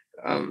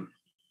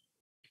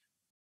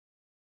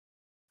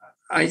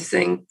 I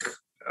think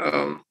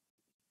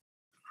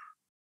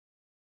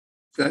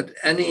that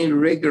any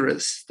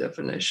rigorous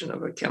definition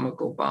of a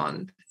chemical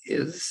bond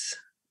is,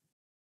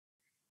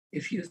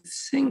 if you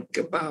think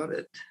about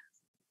it,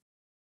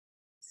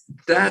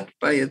 that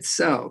by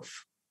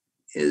itself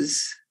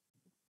is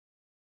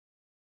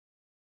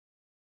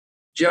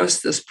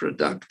just as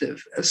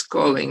productive as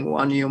calling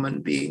one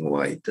human being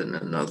white and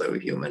another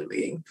human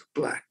being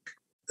black,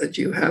 that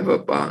you have a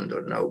bond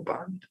or no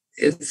bond.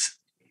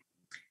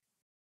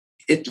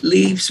 It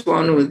leaves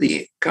one with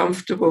the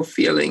comfortable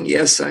feeling,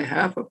 yes, I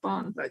have a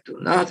bond, I do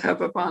not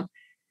have a bond.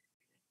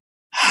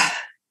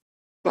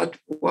 But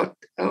what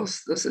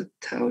else does it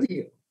tell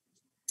you?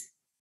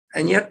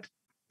 And yet,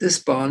 this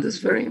bond is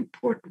very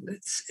important.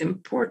 It's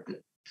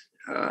important.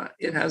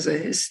 It has a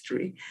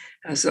history,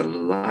 has a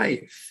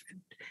life. It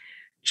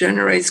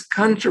generates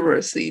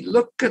controversy.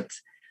 Look at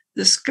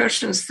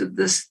discussions to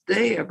this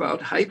day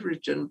about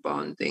hydrogen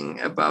bonding,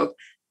 about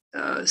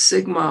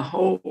sigma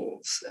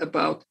holes,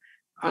 about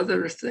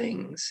other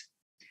things.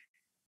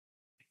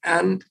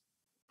 And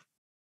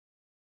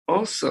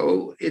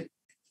also,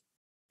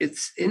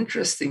 it's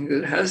interesting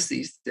that it has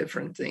these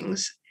different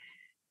things.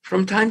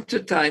 From time to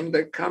time,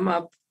 there come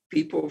up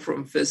people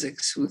from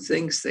physics who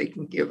thinks they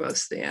can give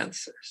us the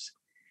answers,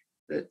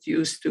 that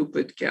you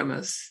stupid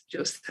chemists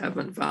just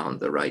haven't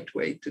found the right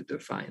way to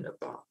define a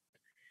bond.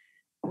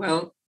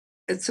 Well,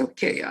 it's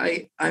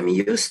okay. I'm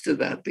used to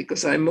that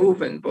because I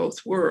move in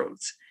both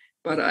worlds,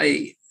 but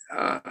I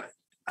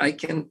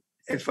can,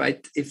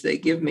 if they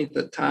give me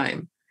the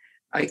time,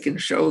 I can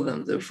show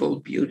them the full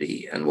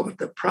beauty and what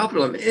the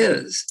problem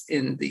is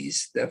in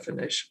these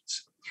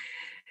definitions.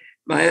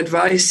 My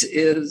advice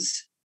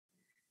is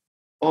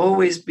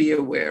always be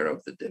aware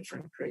of the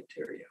different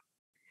criteria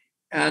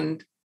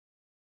and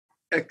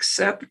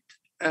accept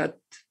at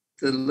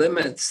the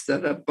limits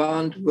that a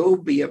bond will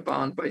be a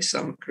bond by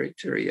some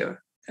criteria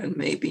and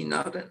maybe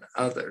not in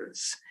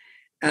others.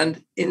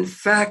 And in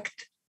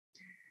fact,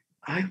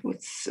 I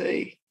would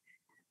say,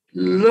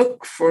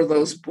 look for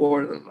those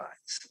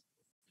borderlines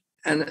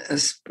and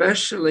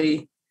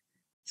especially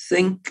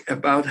think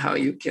about how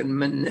you can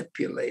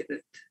manipulate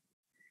it.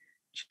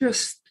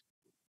 Just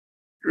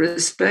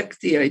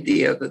respect the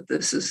idea that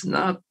this is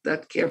not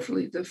that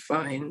carefully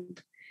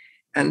defined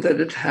and that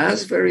it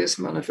has various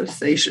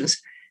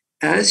manifestations.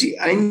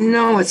 I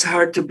know it's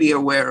hard to be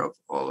aware of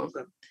all of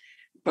them,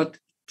 but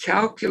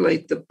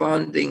calculate the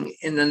bonding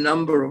in a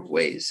number of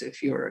ways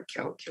if you're a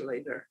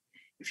calculator.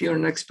 If you're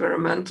an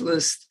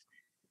experimentalist,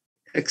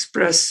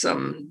 express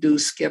some due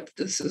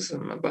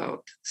skepticism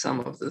about some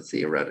of the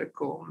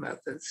theoretical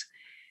methods,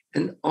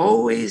 and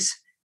always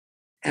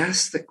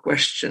ask the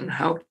question,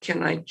 how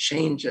can I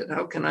change it?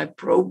 How can I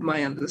probe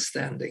my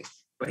understanding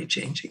by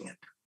changing it?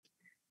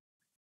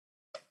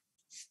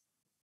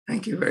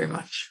 Thank you very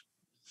much.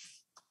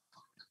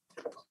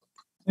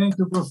 Thank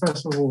you,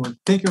 Professor Roald.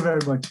 Thank you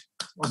very much.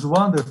 It was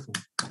wonderful.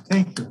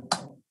 Thank you.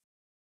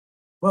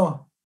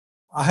 Well,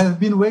 I have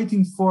been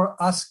waiting for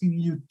asking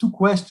you 2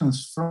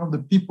 questions from the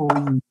people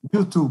in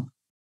YouTube.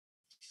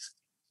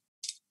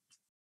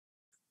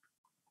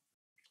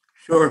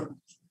 Sure.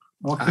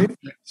 Okay.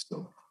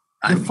 So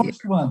the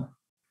first one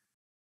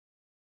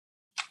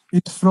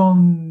is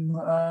from,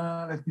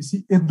 let me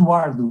see,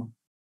 Eduardo.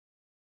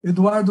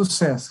 Eduardo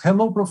says,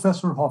 hello,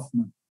 Professor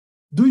Hoffman.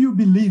 Do you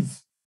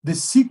believe the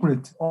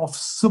secret of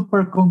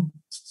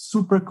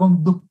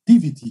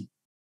superconductivity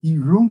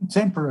in room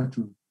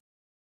temperature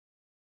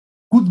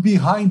could be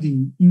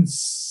hiding in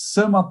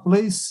some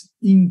place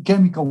in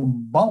chemical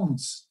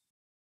bonds?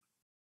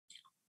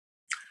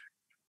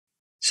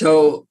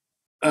 So,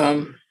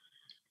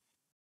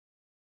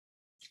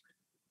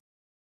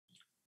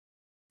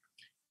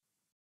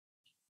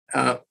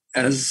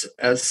 as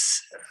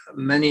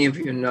many of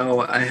you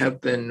know, I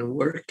have been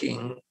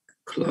working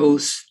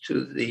close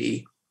to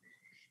the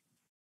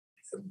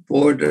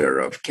border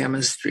of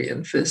chemistry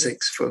and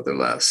physics for the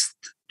last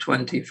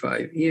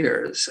 25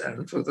 years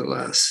and for the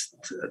last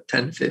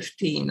 10,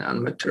 15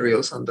 on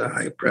materials under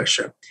high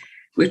pressure,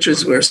 which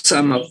is where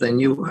some of the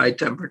new high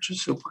temperature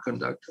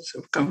superconductors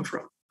have come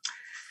from.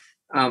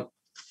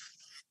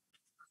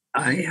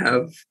 I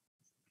have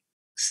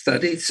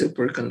studied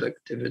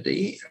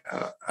superconductivity.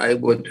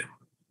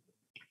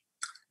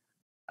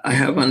 I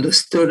have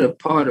understood a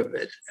part of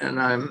it, and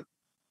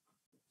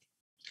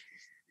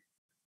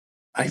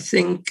I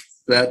think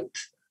that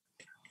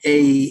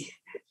a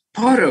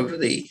part of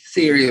the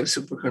theory of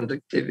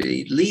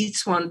superconductivity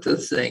leads one to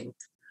think,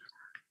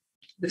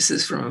 this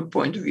is from a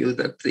point of view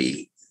that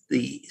the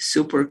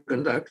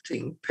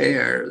superconducting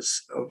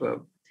pairs of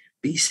a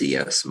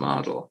BCS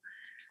model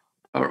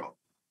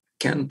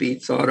can be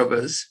thought of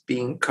as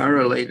being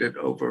correlated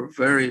over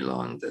very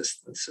long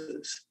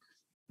distances,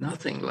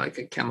 nothing like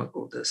a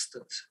chemical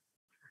distance.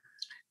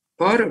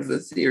 Part of the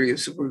theory of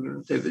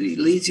superconductivity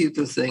leads you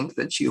to think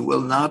that you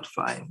will not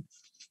find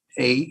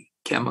a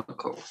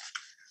chemical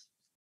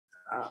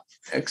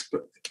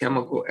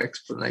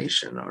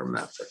explanation or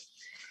method.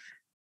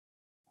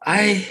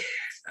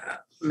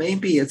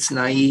 Maybe it's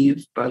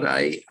naive, but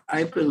I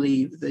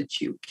believe that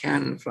you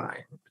can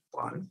find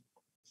one.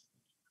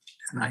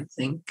 And I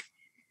think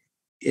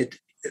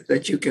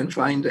that you can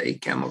find a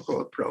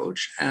chemical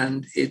approach,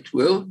 and it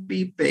will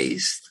be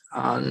based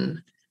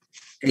on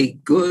a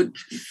good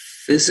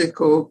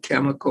physical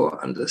chemical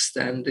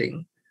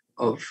understanding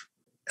of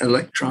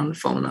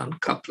electron-phonon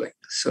coupling.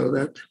 So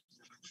that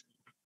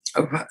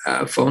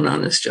a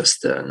phonon is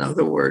just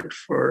another word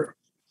for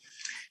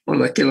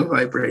molecular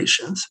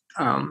vibrations.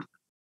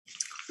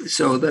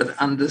 So that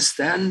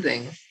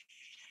understanding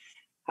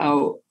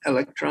how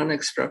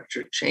electronic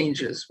structure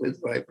changes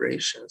with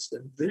vibrations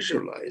and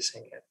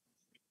visualizing it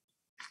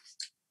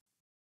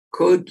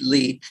could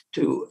lead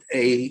to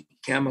a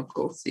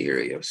chemical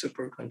theory of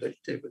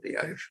superconductivity.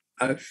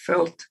 I've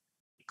felt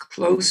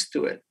close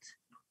to it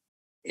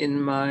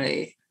in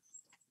my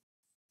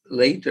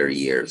later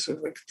years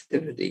of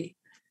activity,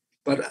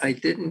 but I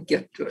didn't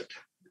get to it.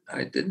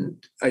 I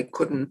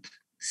couldn't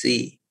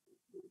see.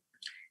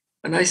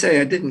 When I say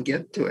I didn't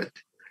get to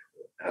it,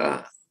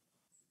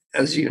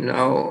 as you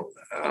know,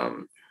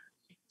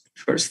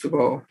 first of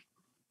all,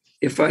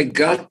 if I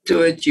got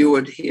to it, you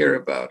would hear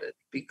about it,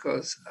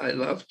 because I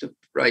love to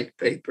write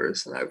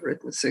papers, and I've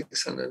written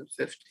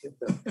 650 of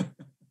them.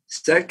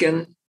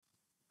 Second,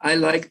 I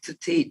like to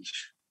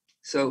teach.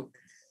 So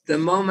the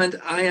moment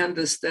I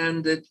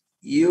understand it,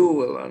 you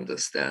will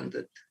understand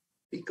it,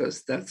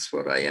 because that's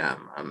what I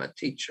am. I'm a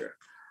teacher.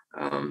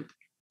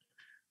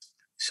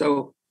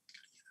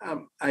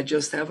 I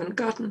just haven't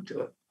gotten to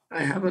it.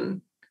 I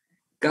haven't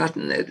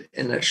gotten it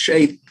in a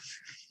shape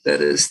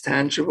that is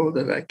tangible,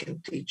 that I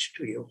can teach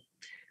to you,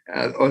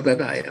 or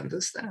that I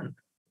understand.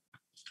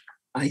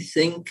 I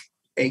think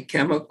a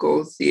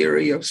chemical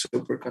theory of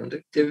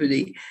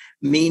superconductivity,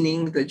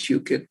 meaning that you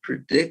could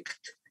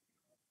predict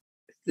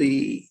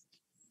the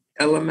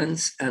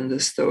elements and the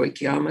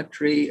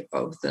stoichiometry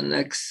of the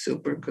next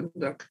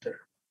superconductor.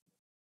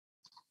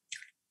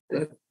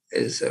 That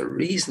is a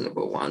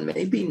reasonable one,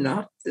 maybe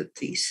not the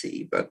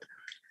TC, but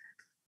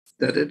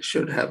that it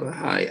should have a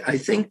high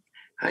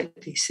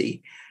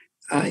TC.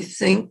 I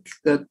think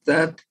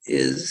that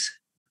is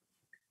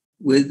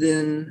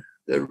within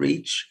the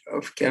reach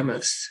of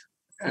chemists,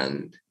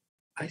 and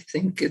I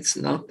think it's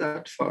not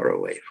that far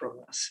away from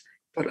us,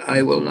 but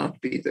I will not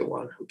be the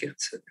one who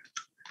gets it.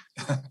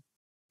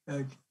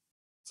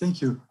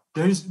 Thank you.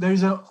 There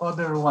is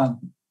another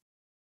one.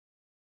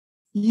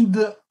 In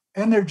the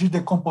energy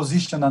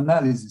decomposition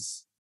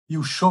analysis,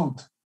 you showed,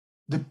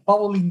 the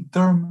Pauling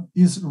term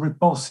is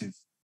repulsive.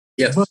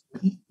 Yes. But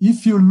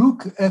if you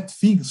look at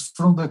things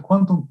from the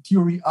quantum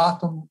theory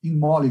atom in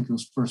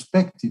molecules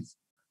perspective,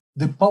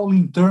 the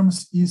Pauling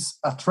terms is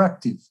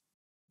attractive.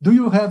 Do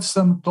you have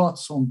some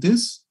thoughts on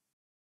this?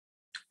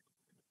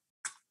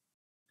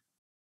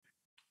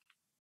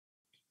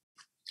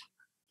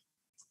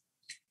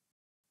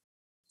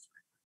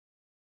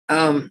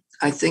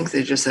 I think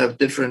they just have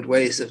different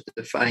ways of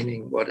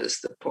defining what is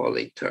the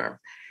Pauli term.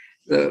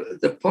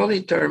 The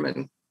Pauli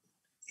term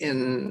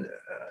in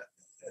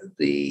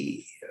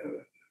the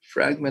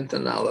fragment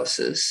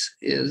analysis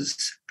is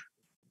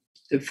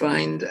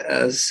defined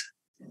as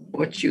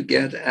what you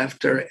get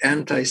after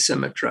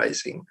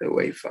anti-symmetrizing the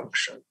wave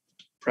function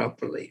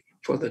properly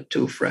for the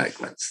two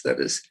fragments. That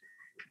is,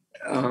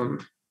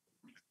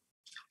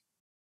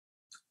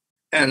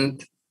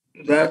 and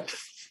that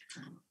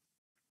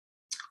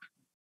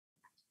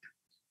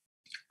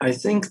I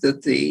think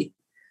that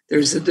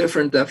there's a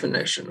different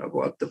definition of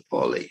what the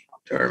Pauli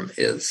term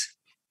is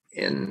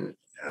in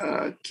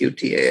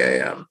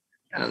QTAAM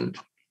and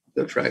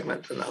the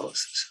fragment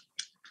analysis.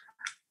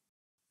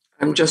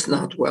 I'm just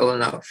not well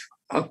enough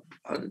up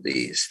on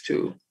these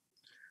to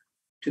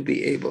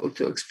be able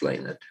to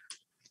explain it.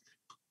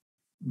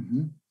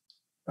 Mm-hmm.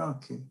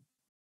 Okay.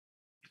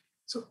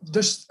 So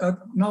just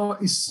now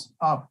is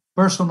a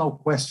personal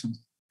question.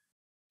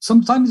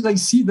 Sometimes I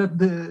see that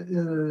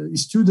the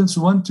students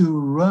want to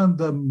run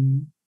the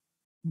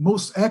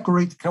most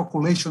accurate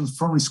calculations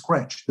from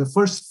scratch. The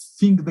first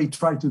thing they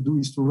try to do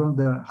is to run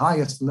the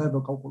highest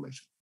level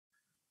calculation.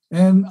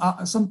 And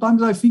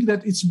sometimes I think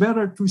that it's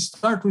better to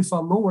start with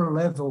a lower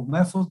level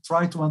method,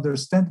 try to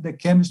understand the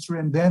chemistry,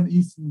 and then,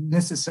 if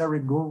necessary,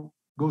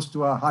 goes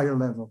to a higher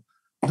level.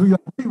 Do you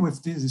agree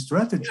with this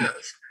strategy?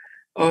 Yes.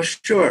 Oh,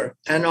 sure.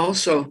 And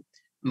also,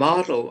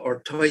 model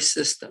or toy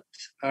systems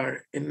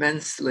are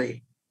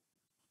immensely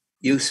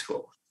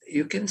useful.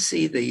 You can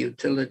see the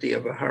utility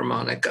of a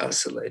harmonic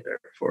oscillator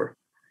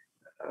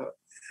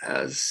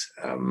as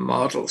a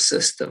model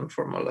system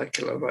for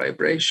molecular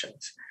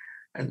vibrations,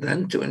 and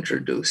then to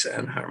introduce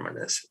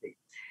anharmonicity.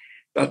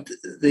 But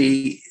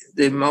the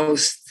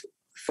most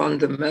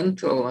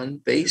fundamental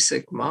and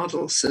basic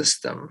model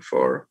system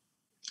for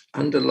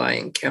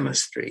underlying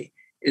chemistry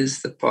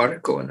is the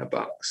particle in a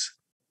box.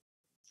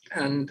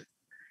 And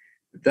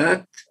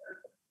that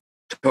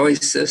toy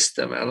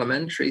system,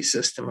 elementary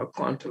system of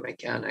quantum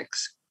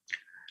mechanics,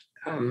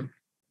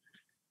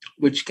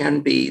 which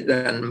can be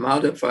then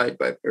modified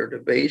by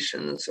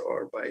perturbations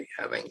or by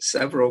having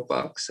several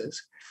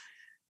boxes,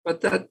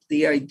 but that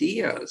the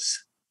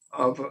ideas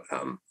of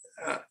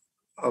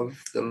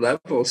the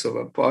levels of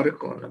a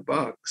particle in a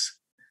box,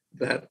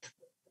 that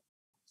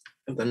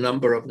the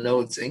number of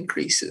nodes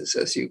increases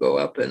as you go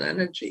up in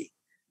energy,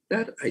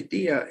 that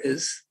idea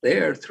is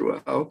there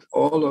throughout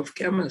all of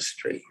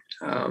chemistry.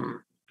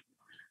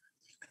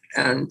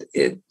 And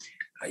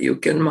you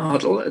can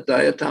model a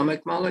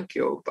diatomic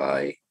molecule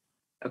by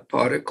a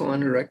particle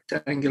in a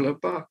rectangular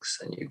box,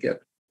 and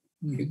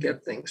you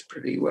get things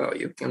pretty well.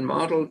 You can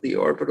model the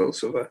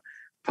orbitals of a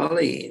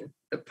polyene,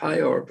 the pi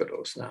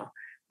orbitals now,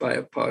 by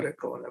a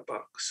particle in a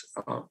box.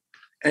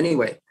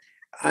 Anyway,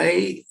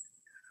 I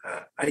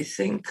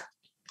think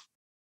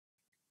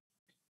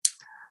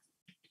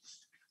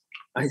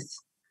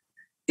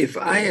if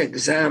I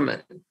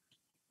examine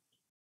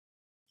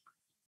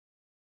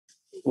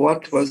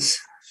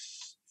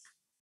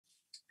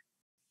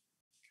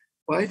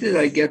why did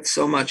I get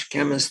so much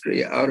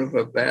chemistry out of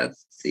a bad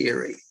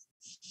theory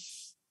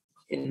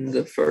in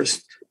the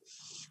first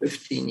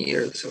 15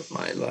 years of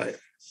my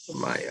life,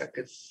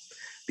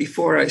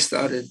 before I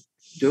started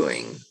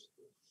doing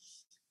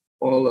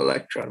all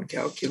electron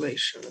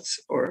calculations,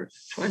 or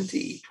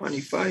 20,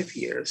 25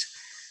 years,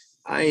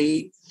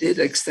 I did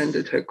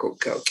extended Hückel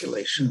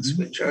calculations,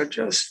 which are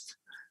just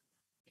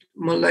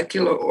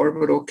molecular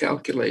orbital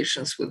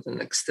calculations with an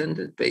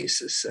extended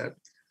basis set.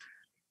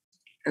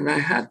 And I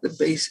had the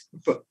base,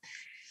 but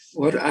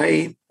what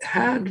I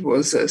had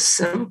was a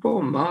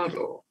simple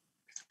model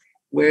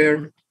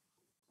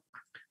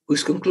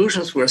whose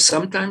conclusions were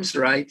sometimes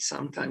right,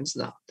 sometimes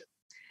not.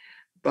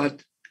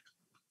 But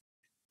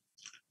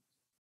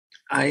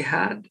I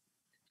had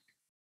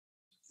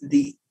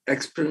the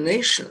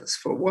explanations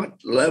for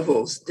what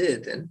levels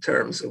did in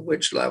terms of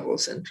which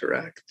levels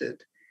interacted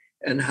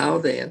and how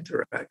they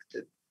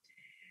interacted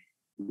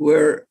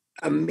were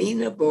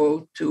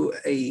amenable to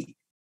a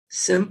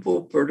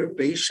simple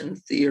perturbation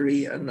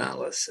theory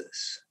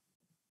analysis,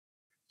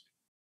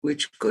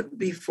 which could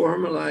be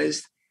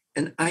formalized.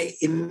 And I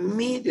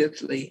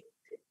immediately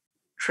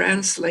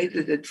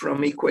translated it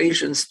from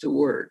equations to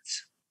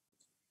words.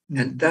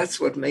 And that's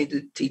what made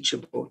it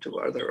teachable to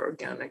other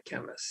organic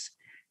chemists.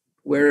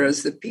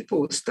 Whereas the people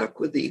who stuck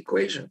with the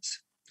equations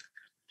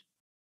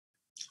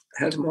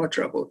had more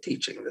trouble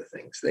teaching the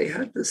things. They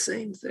had the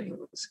same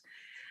things,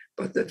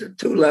 but the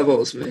two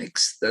levels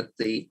mix, that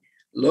the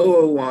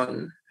lower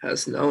one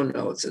has no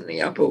nodes and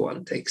the upper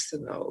one takes the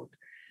node.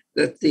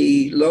 that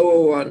the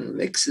lower one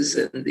mixes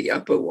in the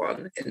upper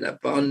one in a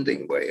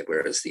bonding way,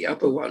 whereas the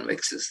upper one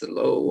mixes the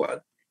lower one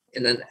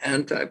in an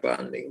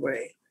anti-bonding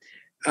way.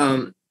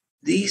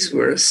 These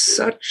were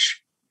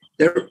such,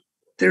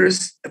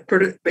 there's a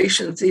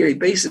perturbation theory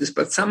basis,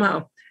 but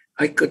somehow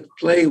I could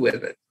play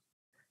with it.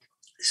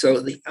 So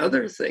the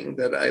other thing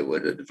that I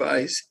would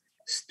advise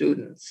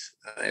students,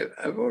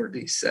 I've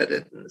already said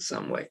it in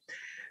some way,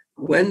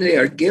 when they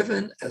are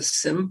given a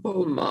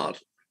simple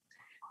model,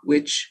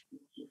 which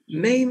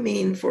may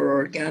mean for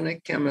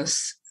organic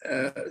chemists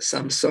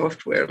some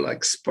software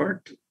like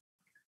Spartan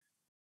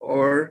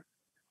or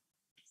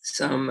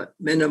some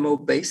minimal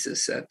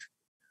basis set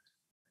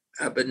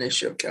ab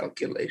initio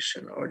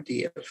calculation or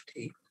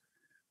DFT.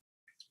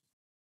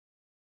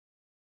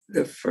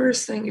 The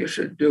first thing you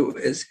should do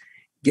is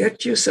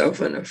get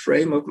yourself in a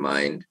frame of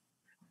mind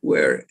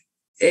where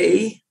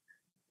A,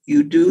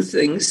 you do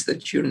things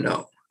that you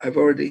know. I've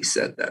already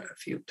said that a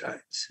few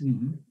times.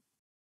 Mm-hmm.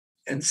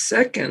 And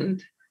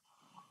second,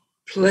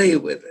 play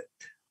with it.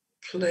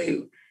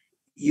 Play.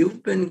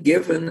 You've been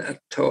given a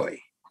toy.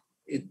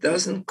 It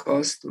doesn't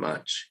cost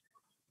much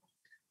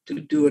to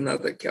do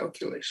another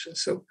calculation.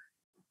 So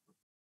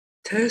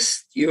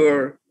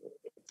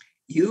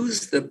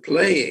use the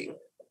playing,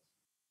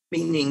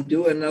 meaning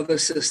do another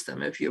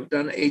system. If you've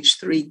done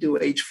H3, do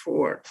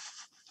H4.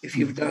 If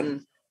you've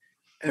done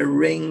a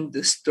ring,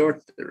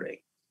 distort the ring.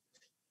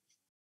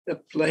 The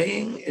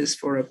playing is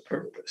for a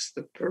purpose.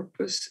 The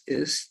purpose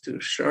is to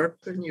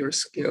sharpen your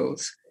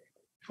skills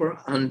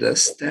for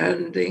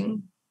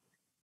understanding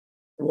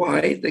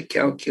why the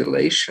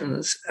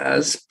calculations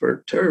as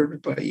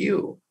perturbed by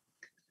you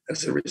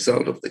as a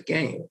result of the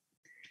game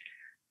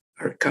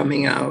are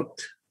coming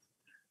out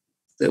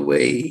the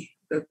way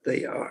that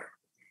they are.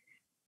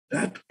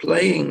 That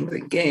playing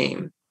the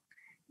game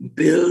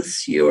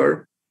builds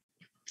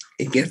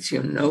it gets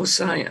you no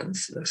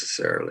science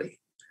necessarily,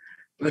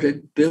 but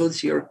it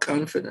builds your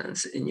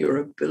confidence in your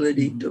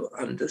ability to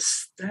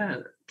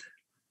understand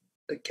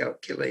the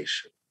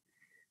calculation,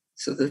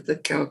 so that the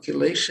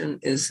calculation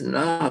is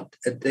not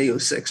a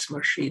deus ex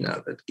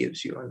machina that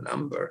gives you a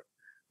number,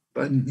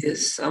 but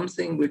is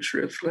something which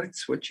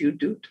reflects what you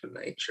do to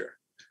nature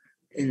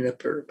in the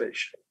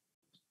perturbation.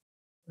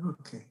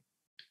 Okay.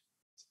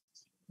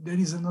 There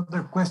is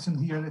another question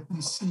here. Let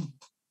me see.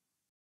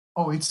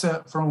 Oh, it's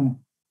from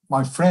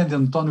my friend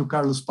Antonio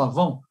Carlos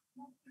Pavão.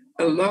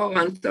 Hello,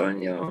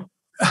 Antonio.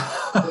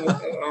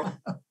 Hello.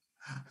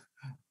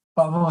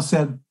 Pavão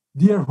said,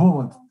 "Dear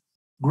Roald,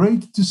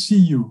 great to see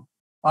you.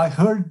 I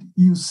heard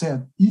you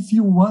said, if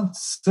you want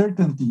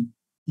certainty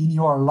in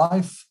your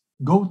life,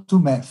 go to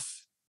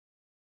math.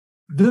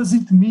 Does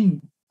it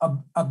mean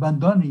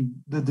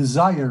abandoning the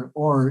desire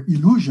or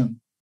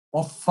illusion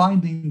of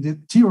finding the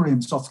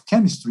theorems of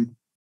chemistry?"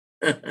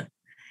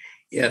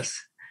 Yes.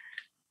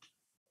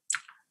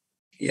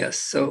 Yes.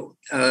 So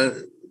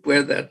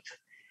where that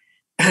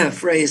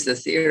phrase, the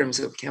theorems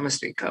of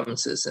chemistry,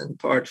 comes is in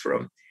part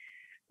from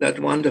that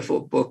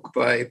wonderful book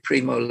by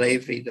Primo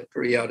Levi, The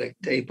Periodic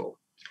Table.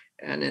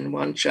 And in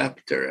one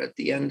chapter at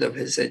the end of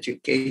his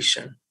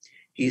education,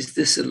 he's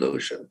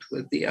disillusioned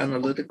with the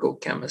analytical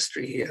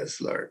chemistry he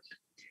has learned.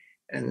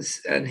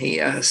 And he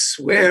asks,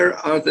 where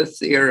are the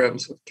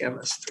theorems of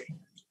chemistry?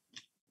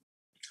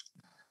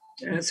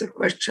 And it's a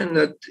question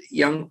that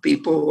young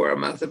people who are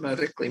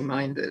mathematically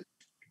minded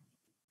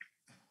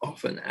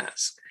often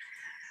ask.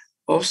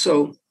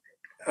 Also,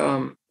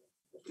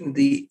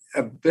 the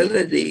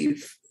ability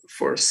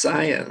for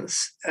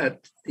science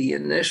at the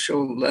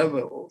initial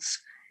levels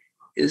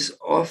is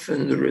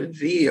often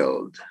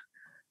revealed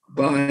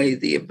by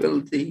the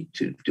ability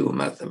to do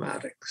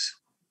mathematics.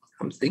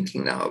 I'm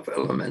thinking now of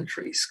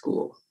elementary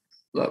school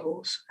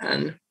levels.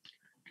 And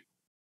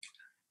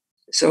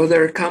so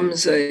there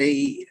comes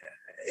a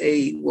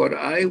what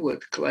I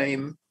would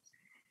claim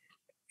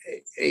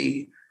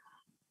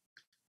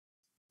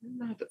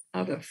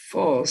not a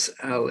false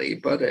alley,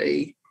 but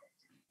a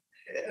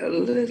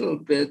little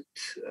bit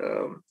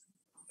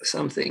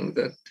something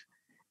that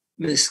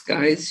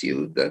misguides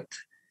you, that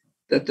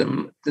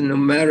the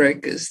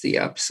numeric is the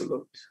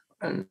absolute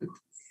and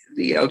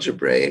the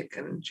algebraic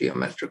and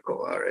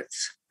geometrical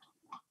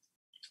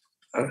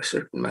are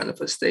certain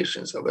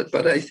manifestations of it.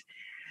 But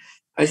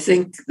I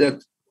think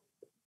that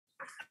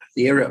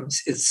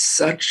theorems, it's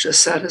such a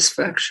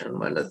satisfaction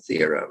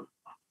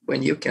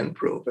when you can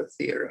prove a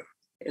theorem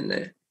in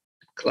the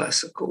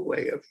classical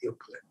way of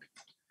Euclid.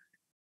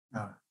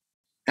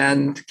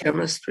 And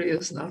chemistry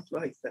is not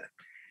like that.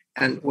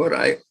 And what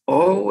I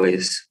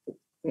always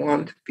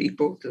want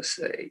people to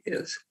say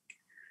is,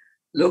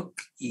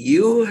 look,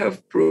 you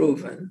have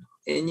proven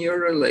in your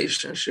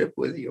relationship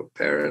with your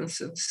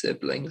parents and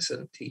siblings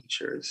and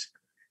teachers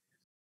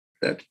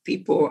that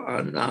people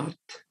are not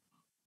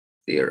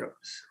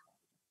theorems.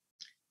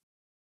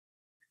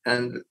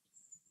 And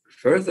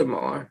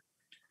furthermore,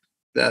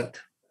 that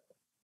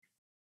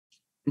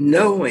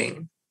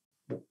knowing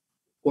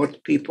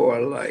what people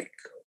are like,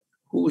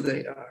 who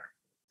they are,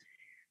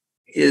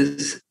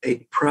 is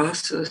a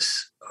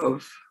process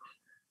of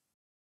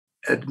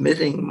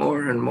admitting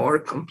more and more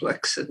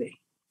complexity.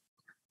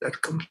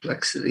 That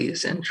complexity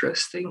is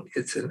interesting.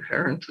 It's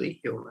inherently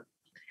human.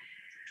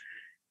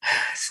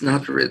 It's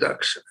not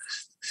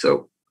reductionist.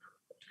 So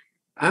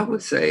I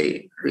would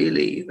say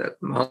really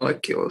that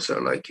molecules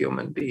are like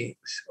human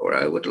beings, or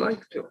I would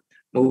like to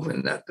move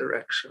in that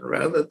direction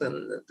rather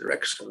than the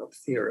direction of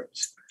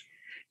theorems.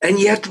 And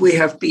yet we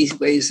have these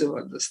ways of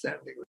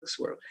understanding this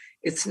world.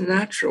 It's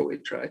natural we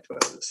try to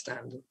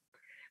understand it.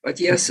 But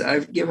yes,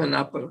 I've given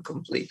up on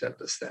complete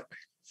understanding.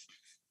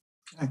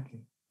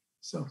 Okay.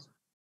 So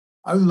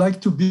I would like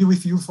to be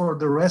with you for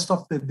the rest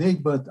of the day,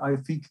 but I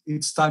think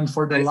it's time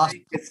for the last.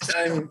 It's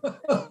time.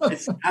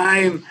 It's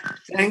time.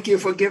 Thank you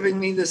for giving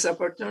me this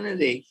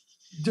opportunity.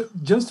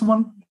 Just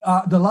one,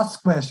 the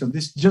last question.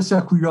 This is just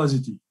a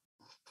curiosity.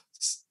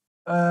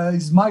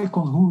 Is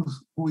Michael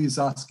who is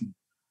asking,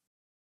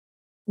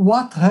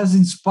 what has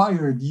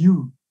inspired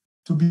you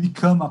to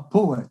become a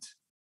poet?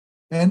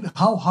 And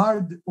how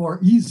hard or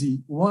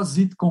easy was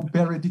it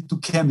compared to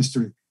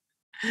chemistry?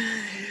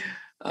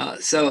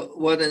 So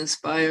what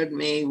inspired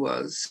me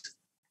was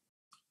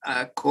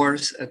a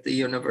course at the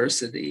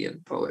university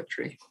in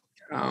poetry.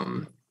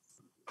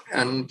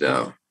 And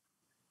a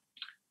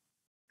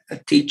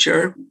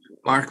teacher,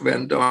 Mark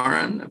Van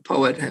Doren, a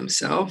poet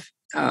himself,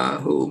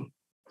 who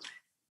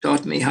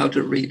taught me how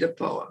to read a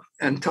poem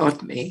and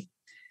taught me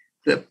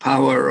the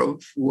power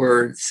of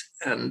words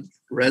and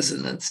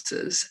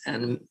resonances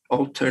and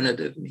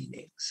alternative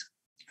meanings.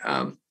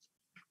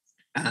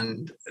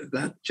 And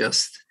that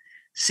just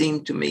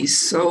seemed to me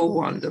so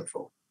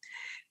wonderful.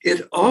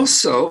 It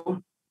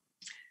also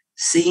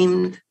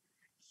seemed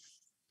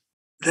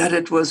that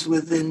it was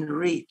within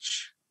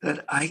reach,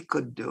 that I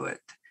could do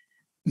it.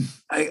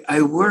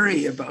 I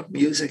worry about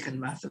music and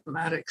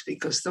mathematics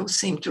because those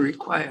seem to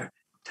require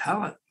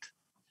talent.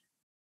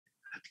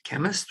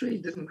 Chemistry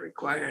didn't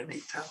require any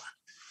talent.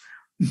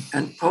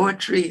 And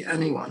poetry,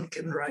 anyone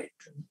can write.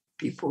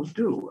 People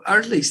do, or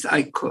at least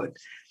I could.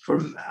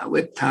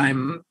 With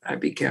time, I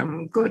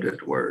became good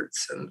at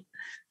words, and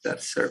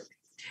that served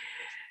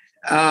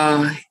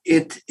me.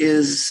 It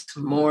is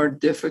more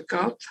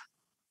difficult.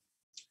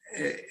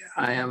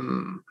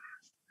 I'm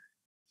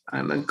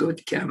a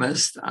good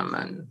chemist. I'm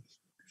an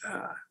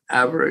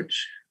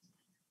average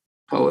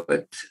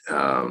poet.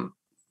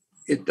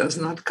 It does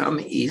not come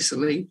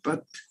easily,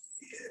 but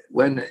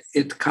when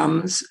it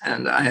comes,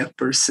 and I have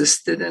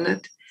persisted in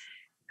it,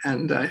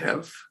 and I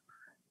have,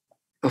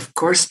 of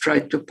course,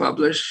 tried to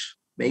publish,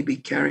 maybe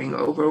carrying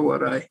over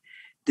what I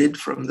did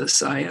from the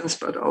science,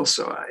 but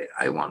also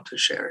I want to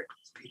share it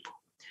with people.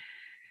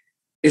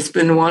 It's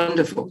been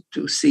wonderful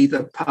to see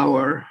the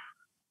power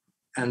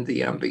and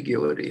the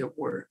ambiguity of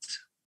words.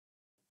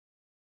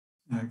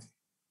 Okay.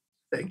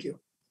 Thank you.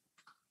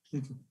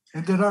 Thank you.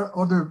 And there are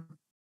other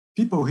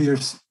people here.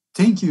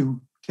 Thank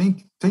you.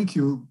 Thank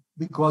you,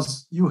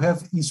 because you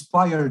have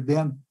inspired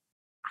them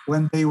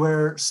when they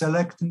were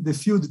selecting the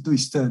field to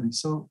study.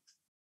 So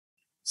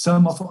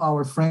some of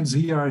our friends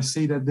here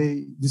say that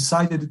they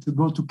decided to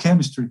go to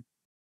chemistry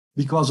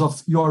because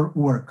of your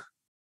work.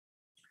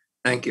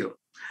 Thank you.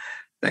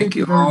 Thank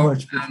you you very all.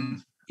 much.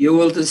 You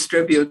will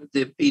distribute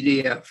the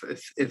PDF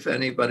if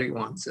anybody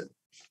wants it.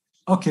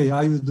 Okay,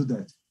 I will do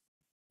that.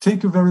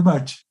 Thank you very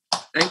much.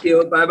 Thank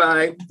you.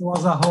 Bye-bye. It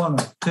was a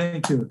honor.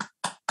 Thank you.